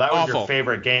 oh, that was awful. Your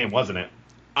favorite game, wasn't it?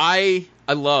 I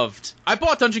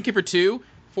bought Dungeon Keeper 2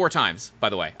 4 times, by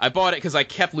the way. I bought it because I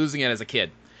kept losing it as a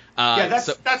kid.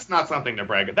 That's not something to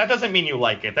brag about. That doesn't mean you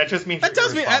like it. That just means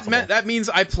that means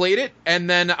I played it and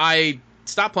then I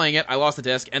stopped playing it. I lost the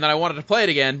disc and then I wanted to play it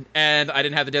again and I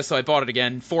didn't have the disc, so I bought it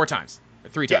again 4 times.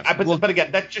 3 times. Yeah, but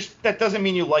again, that doesn't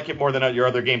mean you like it more than your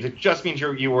other games. It just means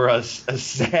you were a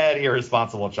sad,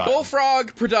 irresponsible child.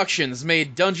 Bullfrog Productions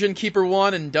made Dungeon Keeper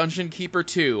 1 and Dungeon Keeper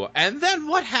 2. And then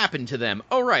what happened to them?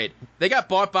 Oh, right. They got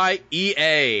bought by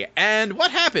EA. And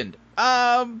what happened?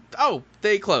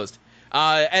 They closed.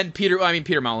 And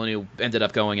Peter Molyneux ended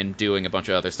up going and doing a bunch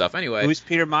of other stuff. Anyway. Who's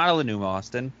Peter Molyneux,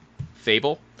 Austin?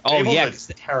 Fable? Fable's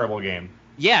a terrible game.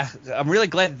 Yeah, I'm really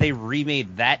glad they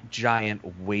remade that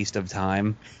giant waste of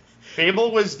time.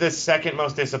 Fable was the second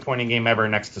most disappointing game ever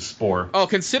next to Spore. Oh,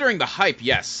 considering the hype,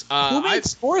 yes. Who made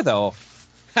Spore, though?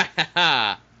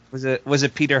 Was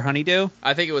it Peter Honeydew?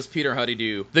 I think it was Peter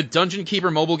Honeydew. The Dungeon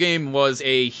Keeper mobile game was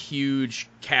a huge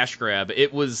cash grab.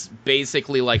 It was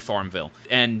basically like Farmville.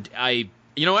 And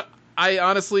you know what? I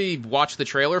honestly watched the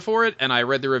trailer for it, and I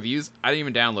read the reviews. I didn't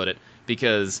even download it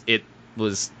because it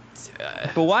was...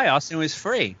 But why, Austin? It was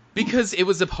free. Because it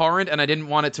was abhorrent, and I didn't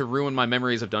want it to ruin my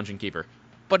memories of Dungeon Keeper.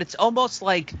 But it's almost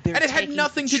like and it had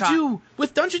nothing to do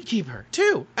with Dungeon Keeper,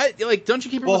 too.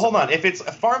 Dungeon Keeper. Well, hold on. If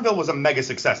Farmville was a mega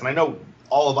success, and I know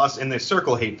all of us in this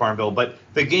circle hate Farmville, but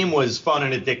the game was fun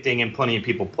and addicting, and plenty of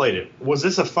people played it. Was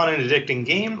this a fun and addicting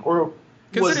game, or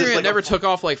Considering it like never took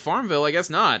off like Farmville, I guess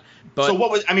not. But So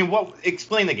what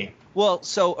explain the game. Well,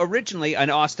 so originally, and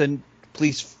Austin,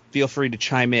 please feel free to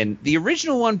chime in. The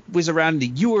original one was around that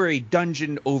you were a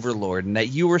dungeon overlord and that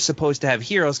you were supposed to have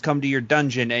heroes come to your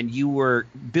dungeon and you were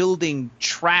building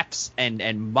traps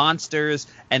and monsters,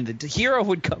 and the hero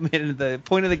would come in and the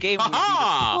point of the game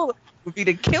would be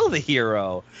to kill the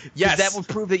hero. Yes. That would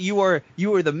prove that you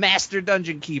were the master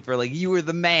dungeon keeper, like you were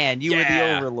the man, you were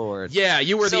the overlord. Yeah,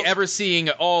 you were the ever-seeing,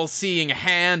 all-seeing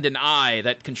hand and eye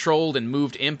that controlled and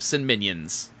moved imps and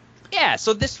minions. Yeah,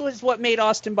 so this was what made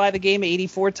Austin buy the game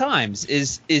 84 times,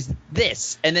 is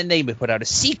this. And then they put out a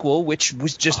sequel, which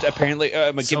was just apparently,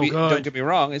 don't get me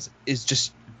wrong, is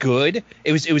just good.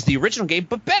 It was the original game,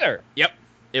 but better. Yep,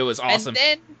 it was awesome. And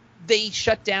then they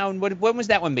shut down, when was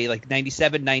that one made? Like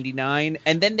 97, 99?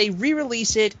 And then they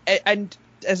re-release it, and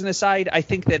as an aside, I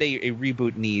think that a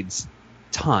reboot needs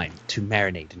time to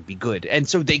marinate and be good. And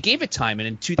so they gave it time, and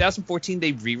in 2014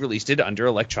 they re-released it under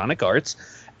Electronic Arts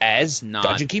as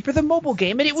Dungeon Keeper the mobile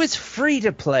game, and it was free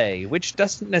to play, which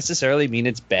doesn't necessarily mean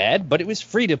it's bad, but it was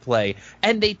free to play.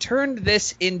 And they turned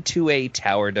this into a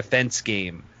tower defense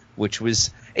game, which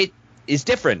is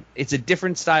different. It's a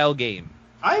different style game.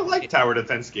 I like tower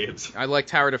defense games. I like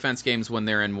tower defense games when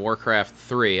they're in Warcraft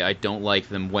 3. I don't like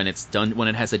them when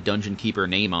it has a Dungeon Keeper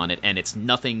name on it and it's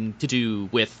nothing to do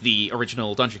with the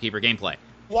original Dungeon Keeper gameplay.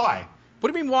 Why?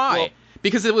 What do you mean why? Well,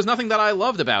 because it was nothing that I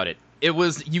loved about it. It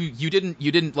was you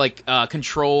didn't like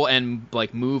control and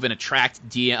like move and attract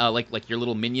like your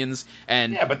little minions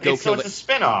and it's a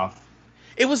spin-off.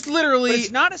 It was literally. But it's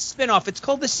not a spin-off. It's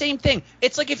called the same thing.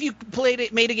 It's like if you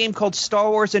made a game called Star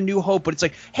Wars: A New Hope, but it's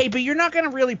like, hey, but you're not going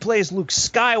to really play as Luke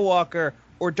Skywalker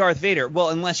or Darth Vader. Well,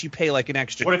 unless you pay like an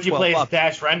extra. What if you play as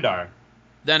Dash Rendar?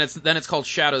 Then it's called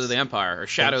Shadows of the Empire or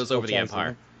Shadows over the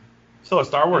Empire. Still a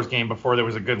Star Wars game before there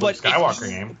was a good Luke Skywalker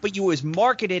game. But you was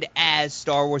marketed as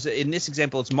Star Wars. In this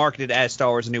example, it's marketed as Star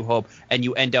Wars: A New Hope, and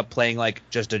you end up playing like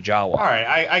just a Jawa. All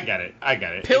right, I get it.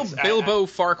 Bilbo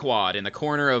Farquaad in the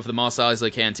corner of the Mos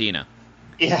Eisley Cantina.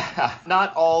 Yeah,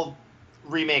 not all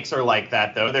remakes are like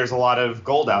that, though. There's a lot of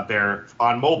gold out there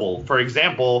on mobile. For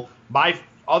example, my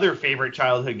other favorite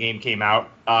childhood game came out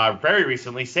very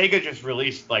recently. Sega just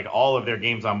released like all of their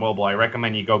games on mobile. I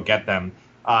recommend you go get them.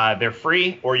 They're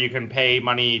free, or you can pay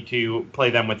money to play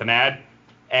them with an ad.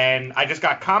 And I just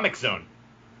got Comic Zone.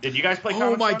 Did you guys play Comic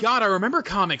Zone? Oh my god, I remember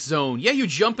Comic Zone. Yeah, you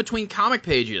jump between comic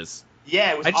pages.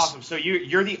 Yeah, it was awesome. So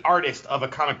you're the artist of a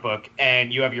comic book,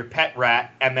 and you have your pet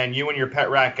rat, and then you and your pet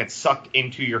rat get sucked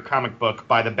into your comic book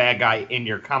by the bad guy in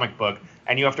your comic book,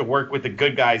 and you have to work with the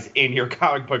good guys in your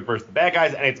comic book versus the bad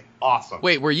guys, and it's awesome.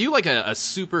 Wait, were you like a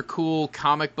super cool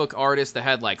comic book artist that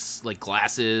had like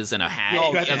glasses and a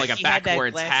hat and like a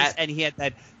backwards hat? And he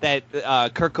had that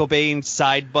Kurt Cobain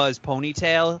side buzz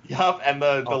ponytail. Yup, and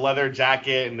the leather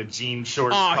jacket and the jean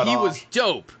shorts. Oh, he was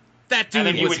dope. That dude and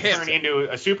then he was would hip. turn into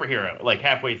a superhero like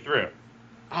halfway through.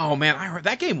 Oh man,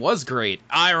 that game was great.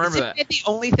 I remember that. The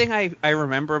only thing I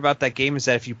remember about that game is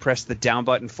that if you press the down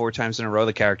button 4 times in a row,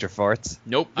 the character farts.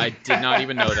 Nope, I did not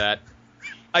even know that.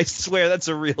 I swear that's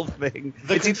a real thing.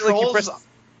 The controls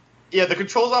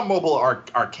on mobile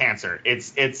are cancer.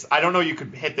 It's I don't know you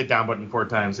could hit the down button 4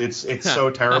 times. It's so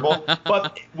terrible.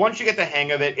 But once you get the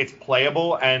hang of it, it's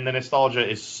playable and the nostalgia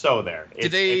is so there.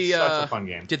 It's such a fun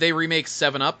game. Did they remake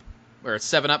 7-Up? Or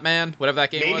 7-Up Man, whatever that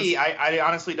game was? Maybe. I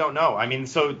honestly don't know. I mean,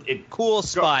 so it... Cool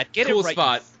spot. Get cool it right.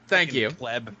 Spot. Thank you.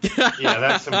 Pleb. Yeah,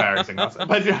 that's embarrassing.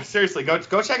 But seriously, go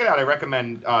check it out. I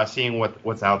recommend seeing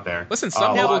what's out there. Listen,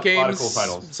 some mobile games... A lot of cool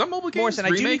titles. Some mobile games Morrison, I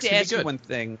do need to ask you one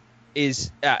thing.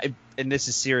 Is and this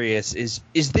is serious,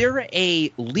 is there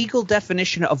a legal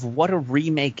definition of what a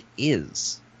remake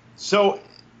is? So...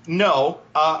 No,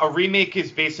 a remake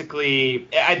is basically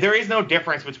there is no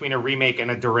difference between a remake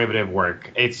and a derivative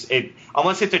work.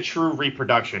 Unless it's a true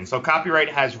reproduction. So copyright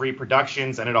has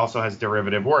reproductions and it also has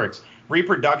derivative works.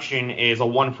 Reproduction is a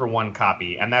 1-for-1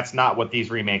 copy, and that's not what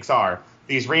these remakes are.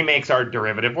 These remakes are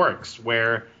derivative works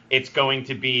where it's going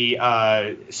to be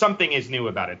something is new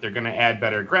about it. They're going to add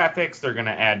better graphics, they're going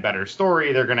to add better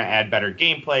story, they're going to add better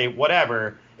gameplay,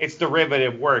 whatever. It's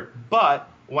derivative work, but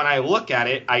when I look at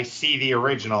it, I see the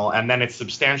original, and then it's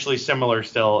substantially similar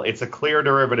still. It's a clear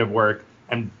derivative work,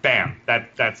 and bam,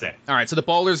 that's it. All right, so the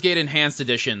Baldur's Gate Enhanced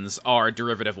Editions are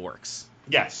derivative works.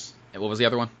 Yes. And what was the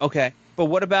other one? Okay, but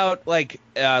what about like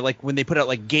when they put out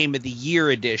like Game of the Year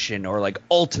Edition or like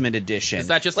Ultimate Edition? Does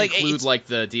that just include like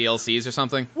the DLCs or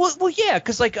something? Well, yeah,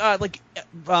 because like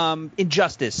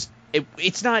Injustice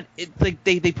it's not like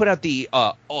they put out the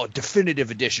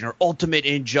definitive edition or ultimate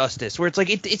injustice, where it's like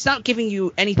it's not giving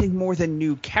you anything more than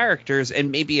new characters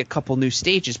and maybe a couple new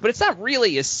stages, but it's not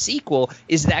really a sequel.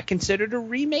 Is that considered a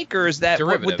remake, or is that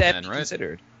what would that be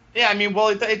considered? Yeah, I mean, well,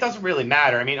 it doesn't really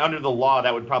matter. I mean, under the law,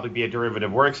 that would probably be a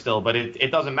derivative work still, but it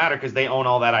doesn't matter because they own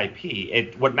all that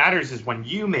IP. What matters is when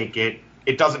you make it,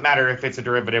 it doesn't matter if it's a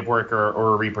derivative work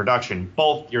or a reproduction.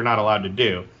 Both you're not allowed to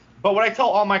do. But what I tell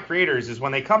all my creators is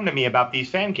when they come to me about these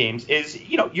fan games is,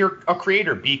 you're a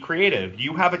creator. Be creative.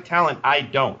 You have a talent. I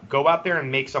don't. Go out there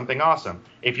and make something awesome.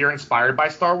 If you're inspired by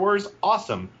Star Wars,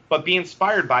 awesome. But be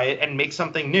inspired by it and make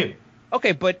something new.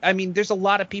 Okay, but I mean, there's a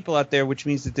lot of people out there, which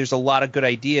means that there's a lot of good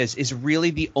ideas. Is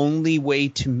really the only way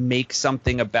to make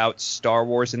something about Star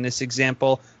Wars in this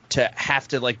example to have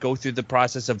to like go through the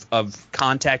process of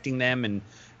contacting them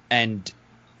and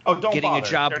don't getting bother. a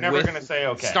job. They're never going to say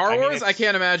okay. Star Wars, I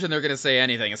can't imagine they're going to say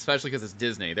anything, especially because it's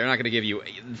Disney. They're not going to give you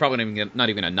probably not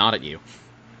even a nod at you.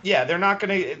 Yeah, they're not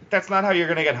going to. That's not how you're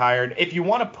going to get hired. If you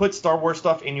want to put Star Wars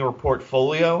stuff in your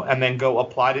portfolio and then go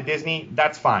apply to Disney,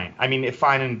 that's fine. I mean,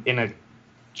 fine in a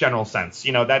general sense.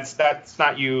 That's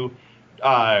not you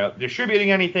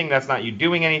distributing anything. That's not you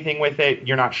doing anything with it.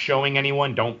 You're not showing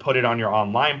anyone. Don't put it on your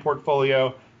online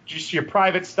portfolio. Just your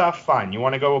private stuff, fine. You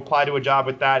want to go apply to a job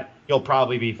with that, you'll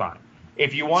probably be fine.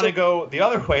 If you want to go the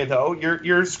other way, though,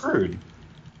 you're screwed.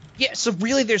 Yeah, so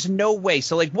really there's no way.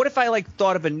 So like what if I like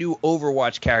thought of a new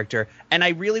Overwatch character and I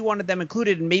really wanted them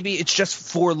included and maybe it's just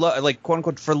for like quote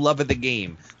unquote for love of the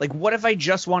game. Like what if I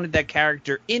just wanted that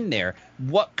character in there?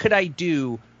 What could I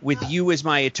do with you as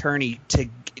my attorney to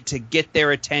get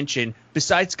their attention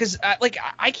besides because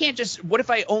I can't just what if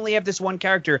I only have this one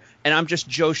character and I'm just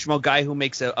Joe Schmo guy who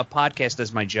makes a podcast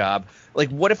as my job? Like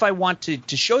what if I want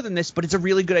to show them this but it's a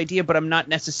really good idea but I'm not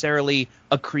necessarily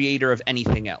a creator of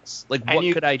anything else? Like what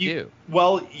could I do?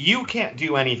 Well, you can't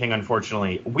do anything,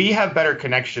 unfortunately. We have better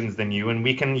connections than you, and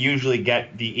we can usually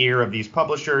get the ear of these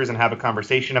publishers and have a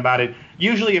conversation about it.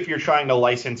 Usually if you're trying to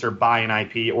license or buy an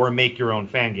IP or make your own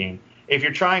fan game. If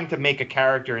you're trying to make a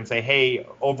character and say, hey,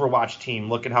 Overwatch team,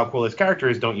 look at how cool this character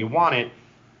is, don't you want it?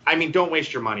 I mean, don't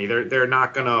waste your money. They're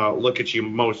not going to look at you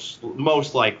most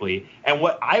likely. And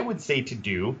what I would say to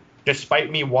do, despite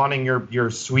me wanting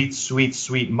your sweet, sweet,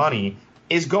 sweet money,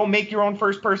 is go make your own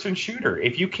first-person shooter.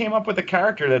 If you came up with a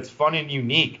character that's fun and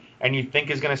unique and you think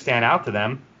is going to stand out to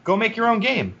them, go make your own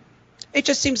game. It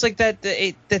just seems like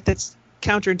that's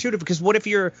counterintuitive because what if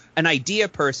you're an idea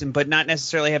person but not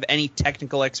necessarily have any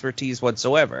technical expertise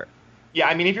whatsoever? Yeah,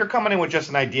 I mean, if you're coming in with just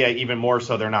an idea, even more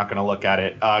so, they're not going to look at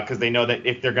it because they know that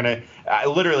if they're going to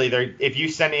if you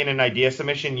send in an idea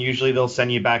submission, usually they'll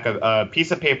send you back a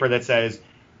piece of paper that says,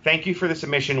 thank you for the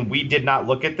submission. We did not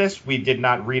look at this. We did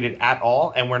not read it at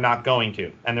all, and we're not going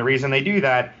to. And the reason they do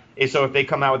that is so if they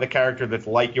come out with a character that's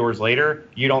like yours later,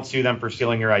 you don't sue them for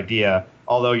stealing your idea,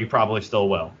 although you probably still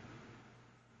will.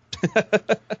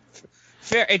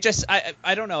 Fair. It just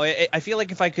I don't know. I feel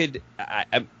like if I could,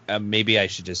 maybe I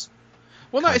should just.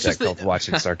 Well, no, it's just Overwatch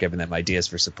and start giving them ideas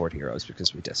for support heroes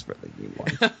because we desperately need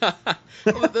one.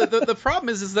 Well, the problem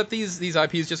is that these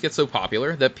IPs just get so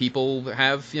popular that people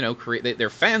have they're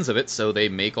fans of it, so they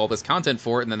make all this content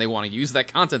for it, and then they want to use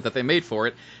that content that they made for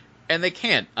it, and they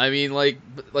can't. I mean, like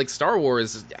Star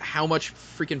Wars, how much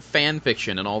freaking fan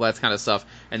fiction and all that kind of stuff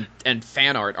and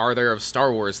fan art are there of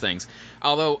Star Wars things?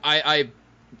 Although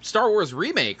Star Wars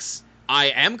remakes,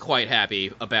 I am quite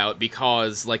happy about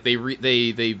because like they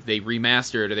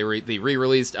remastered, they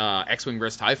re-released X-Wing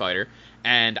vs TIE Fighter,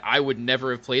 and I would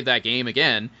never have played that game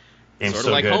again, sort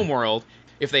of like Homeworld,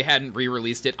 if they hadn't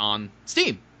re-released it on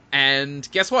Steam. And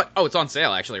guess what? Oh, it's on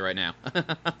sale actually right now.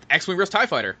 X-Wing vs TIE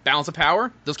Fighter, Balance of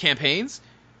Power, those campaigns,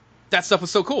 that stuff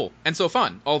was so cool and so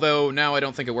fun. Although now I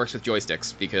don't think it works with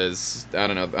joysticks because I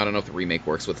don't know if the remake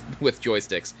works with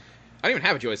joysticks. I don't even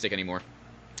have a joystick anymore.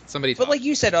 But like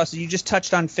you said, Austin, you just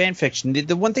touched on fan fiction.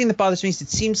 The one thing that bothers me is it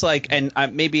seems like, and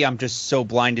maybe I'm just so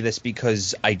blind to this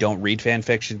because I don't read fan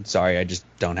fiction. Sorry, I just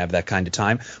don't have that kind of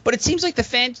time. But it seems like the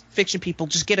fan fiction people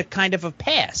just get a kind of a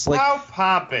pass. Like, how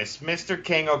pompous. Mr.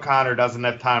 King O'Connor doesn't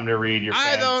have time to read your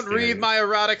I don't read my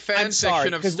erotic fan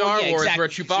fiction of Star Wars where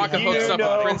Chewbacca hooks up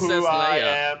with Princess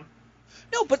Leia.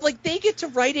 No, but like they get to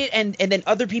write it and then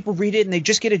other people read it and they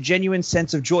just get a genuine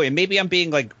sense of joy. And maybe I'm being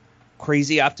like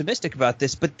crazy optimistic about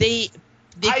this, but they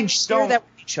can share that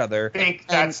with each other. I think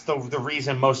that's the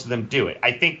reason most of them do it.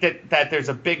 I think that there's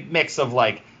a big mix of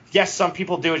like, yes, some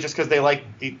people do it just because they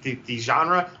like the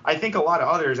genre. I think a lot of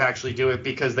others actually do it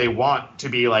because they want to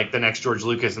be like the next George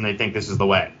Lucas and they think this is the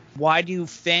way. why do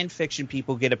fan fiction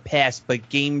people get a pass, but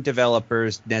game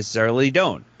developers necessarily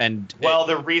don't? And well,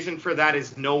 the reason for that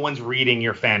is no one's reading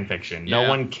your fan fiction. No Yeah.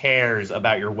 one cares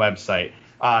about your website.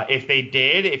 If they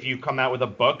did, if you come out with a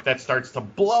book that starts to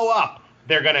blow up,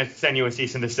 they're going to send you a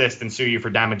cease and desist and sue you for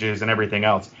damages and everything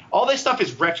else. All this stuff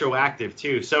is retroactive,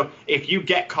 too. So if you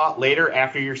get caught later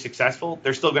after you're successful,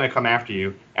 they're still going to come after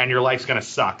you, and your life's going to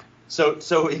suck. So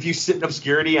if you sit in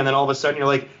obscurity and then all of a sudden you're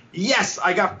like, yes,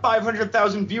 I got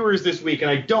 500,000 viewers this week, and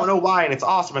I don't know why, and it's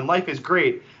awesome, and life is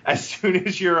great. As soon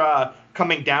as you're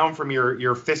coming down from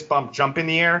your fist bump jump in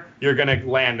the air, you're going to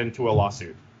land into a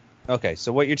lawsuit. Okay,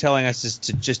 so what you're telling us is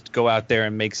to just go out there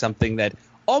and make something that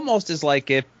almost is like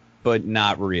it, but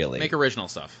not really. Make original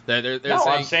stuff. They're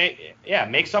I'm saying, yeah,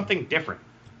 make something different.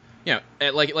 Yeah,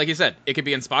 like you said, it could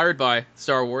be inspired by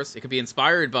Star Wars. It could be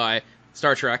inspired by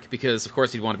Star Trek, because of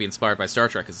course you'd want to be inspired by Star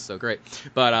Trek because it's so great.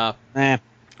 But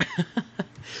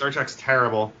Star Trek's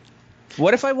terrible.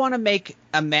 What if I want to make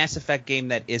a Mass Effect game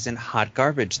that isn't hot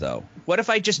garbage, though? What if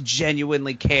I just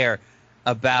genuinely care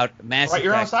about Mass Effect? Write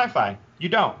your own sci-fi. You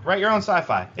don't. Write your own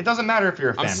sci-fi. It doesn't matter if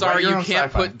you're a fan. I'm sorry, Write your you own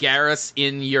can't sci-fi. put Garrus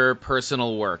in your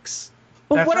personal works.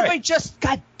 But That's what if right. I just,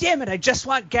 god damn it, I just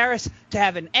want Garrus to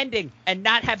have an ending and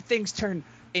not have things turn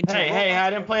into... Hey, I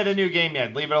didn't play the new game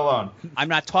yet. Leave it alone. I'm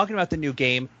not talking about the new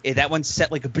game. That one's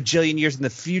set like a bajillion years in the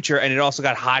future, and it also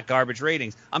got hot garbage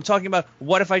ratings. I'm talking about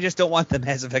what if I just don't want the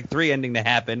Mass Effect 3 ending to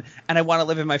happen, and I want to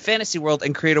live in my fantasy world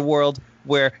and create a world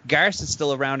where Garrus is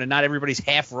still around and not everybody's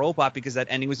half robot because that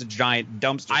ending was a giant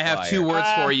dumpster I have fire. 2 words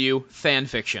for you: fan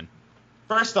fiction.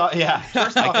 First off,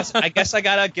 I guess I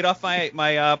gotta get off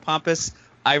my pompous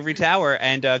ivory tower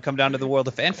and come down to the world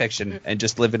of fan fiction and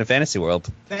just live in a fantasy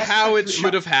world. How it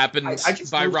should have happened I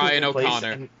just by moved to a Ryan new place,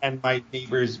 O'Connor. and my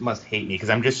neighbors must hate me because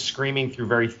I'm just screaming through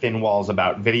very thin walls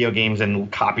about video games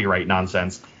and copyright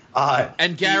nonsense.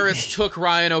 And Garrus took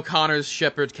Ryan O'Connor's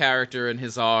shepherd character in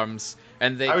his arms,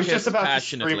 and they I was kissed just about to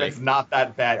passionately. scream, it's not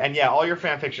that bad. And yeah, all your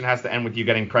fan fiction has to end with you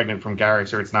getting pregnant from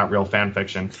Garrus, or it's not real fan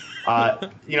fiction.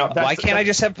 Why can't I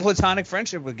just have platonic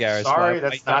friendship with Garrus? Sorry, Why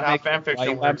that's not how make- fan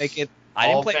fiction why works. make it? I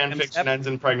didn't All play fan fiction ends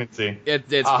in pregnancy.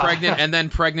 It's pregnant and then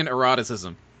pregnant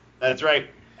eroticism. That's right.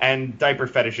 And diaper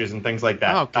fetishes and things like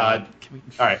that. Oh, God. Can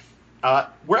we- All right.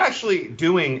 We're actually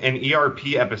doing an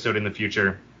ERP episode in the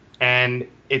future, and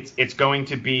it's going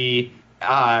to be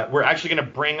we're actually going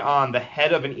to bring on the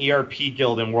head of an ERP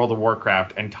guild in World of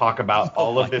Warcraft and talk about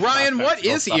all of this. Ryan, what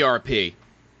is stuff. ERP?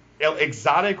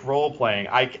 Exotic role playing.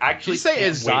 I actually Did you say can't wait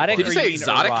Exotic? for Did you it. say or mean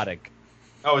exotic? erotic?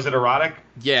 Oh, is it erotic?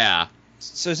 Yeah.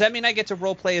 So does that mean I get to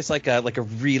roleplay as like a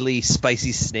really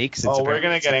spicy snake? Since Oh, we're apparently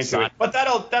gonna it's get into exotic? it, but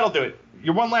that'll do it.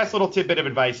 Your one last little tidbit of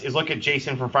advice is look at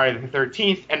Jason from Friday the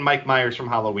 13th and Mike Myers from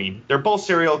Halloween. They're both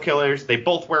serial killers. They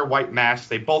both wear white masks.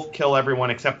 They both kill everyone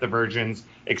except the virgins,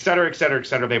 et cetera, et cetera, et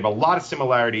cetera. They have a lot of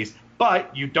similarities,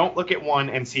 but you don't look at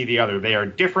one and see the other. They are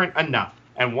different enough.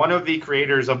 And one of the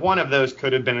creators of one of those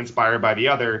could have been inspired by the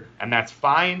other, and that's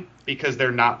fine because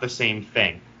they're not the same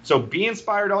thing. So be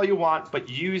inspired all you want, but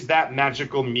use that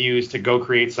magical muse to go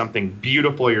create something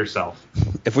beautiful yourself.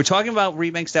 If we're talking about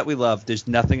remakes that we love, there's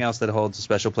nothing else that holds a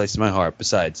special place in my heart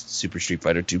besides Super Street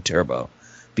Fighter 2 Turbo,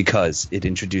 because it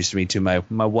introduced me to my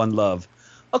one love,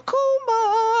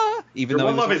 Akuma. Even Your though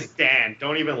one it was love only- is Dan.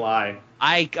 Don't even lie.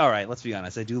 all right, let's be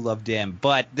honest. I do love Dan,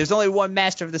 but there's only one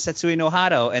master of the Setsui no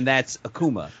Hado, and that's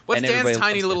Akuma. What's and Dan's everybody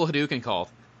tiny loves little Hadouken called?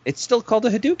 it. It's still called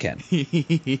a Hadouken.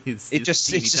 It's It's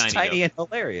just tiny and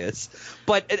hilarious.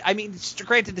 But I mean,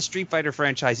 granted, the Street Fighter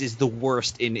franchise is the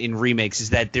worst in remakes.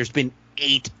 Is that there's been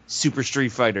 8 Super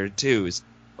Street Fighter 2s,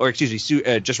 or excuse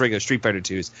me, just regular Street Fighter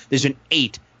 2s. There's been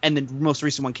 8, and the most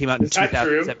recent one came out in Is that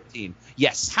true? 2017.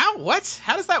 Yes, How? What?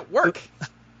 How does that work?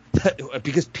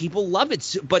 because people love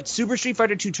it. But Super Street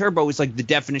Fighter 2 Turbo is like the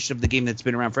definition of the game that's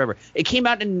been around forever. It came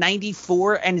out in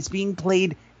 '94, and it's being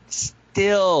played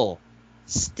still.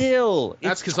 That's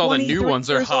It's because all the new 23 ones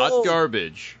are years hot old.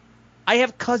 garbage. I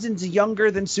have cousins younger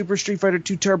than Super Street Fighter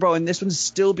 2 Turbo, and this one's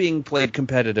still being played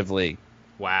competitively.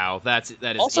 Wow, that is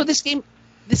Also, this game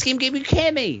gave me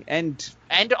Cammy,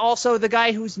 and also the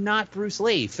guy who's not Bruce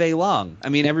Lee, Fei Long. I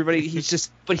mean, everybody,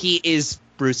 but he is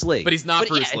Bruce Lee. But he's not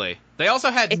Bruce yeah, Lee. They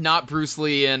also had not Bruce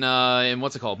Lee in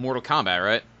what's it called, Mortal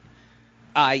Kombat,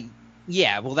 right?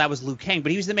 Yeah, well, that was Liu Kang,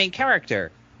 but he was the main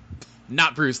character,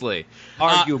 Not Bruce Lee.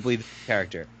 arguably the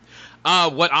character.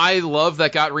 What I love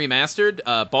that got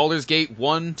remastered, Baldur's Gate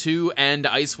 1, 2, and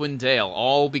Icewind Dale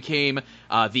all became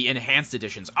the enhanced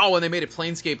editions. Oh, and they made a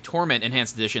Planescape Torment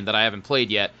enhanced edition that I haven't played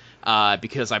yet,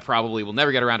 because I probably will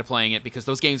never get around to playing it because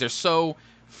those games are so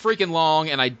freaking long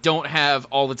and I don't have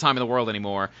all the time in the world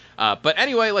anymore. But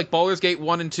anyway, like Baldur's Gate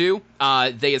 1 and 2,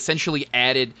 they essentially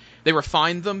added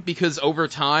refined them because over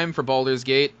time for Baldur's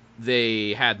Gate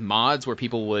they had mods where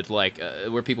people would make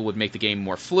the game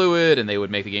more fluid, and they would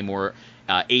make the game more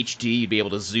HD. You'd be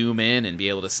able to zoom in and be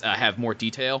able to have more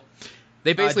detail.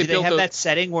 They basically do they have that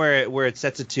setting where it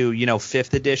sets it to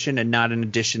 5th edition and not an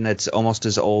edition that's almost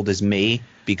as old as me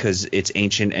because it's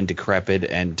ancient and decrepit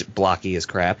and blocky as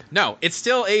crap? No, it's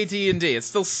still AD&D. It's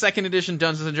still 2nd edition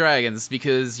Dungeons and Dragons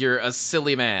because you're a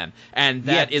silly man, and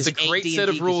that is a great set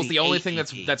of rules. The only thing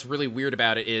that's really weird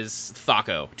about it is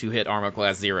Thaco to hit armor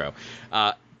class 0.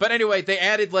 But anyway, they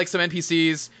added like some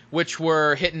NPCs, which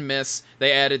were hit and miss.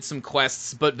 They added some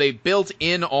quests, but they built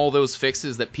in all those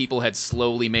fixes that people had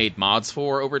slowly made mods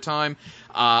for over time.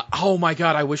 Oh my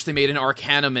god, I wish they made an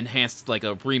Arcanum enhanced, like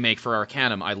a remake for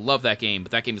Arcanum. I love that game,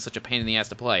 but that game is such a pain in the ass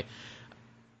to play.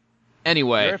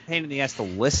 Anyway, they're a pain in the ass to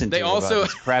listen to. They also about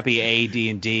this crappy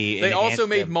AD&D. They also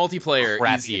made multiplayer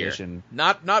easier. Edition.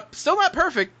 Still not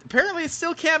perfect. Apparently, it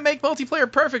still can't make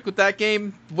multiplayer perfect with that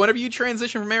game. Whenever you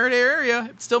transition from area to area,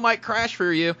 it still might crash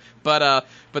for you. But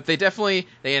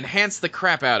they enhanced the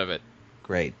crap out of it.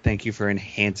 Great. Thank you for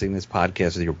enhancing this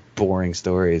podcast with your boring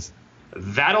stories.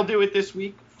 That'll do it this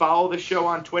week. Follow the show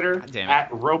on Twitter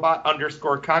at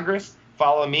robot_Congress.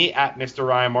 Follow me at Mr.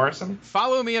 Ryan Morrison.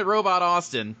 Follow me at Robot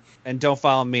Austin. And don't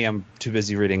follow me. I'm too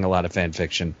busy reading a lot of fan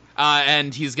fiction.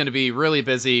 And he's going to be really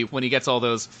busy when he gets all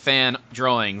those fan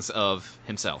drawings of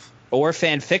himself. Or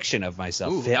fan fiction of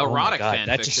myself. Ooh, erotic fan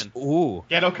fiction.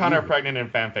 Get O'Connor pregnant in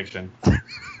fan fiction.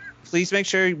 Please make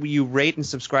sure you rate and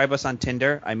subscribe us on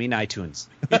Tinder. I mean iTunes.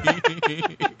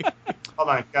 Hold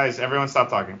on, guys. Everyone stop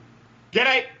talking. Good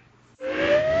night.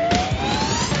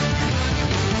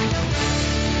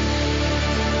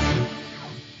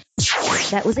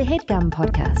 That was a HeadGum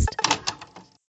podcast.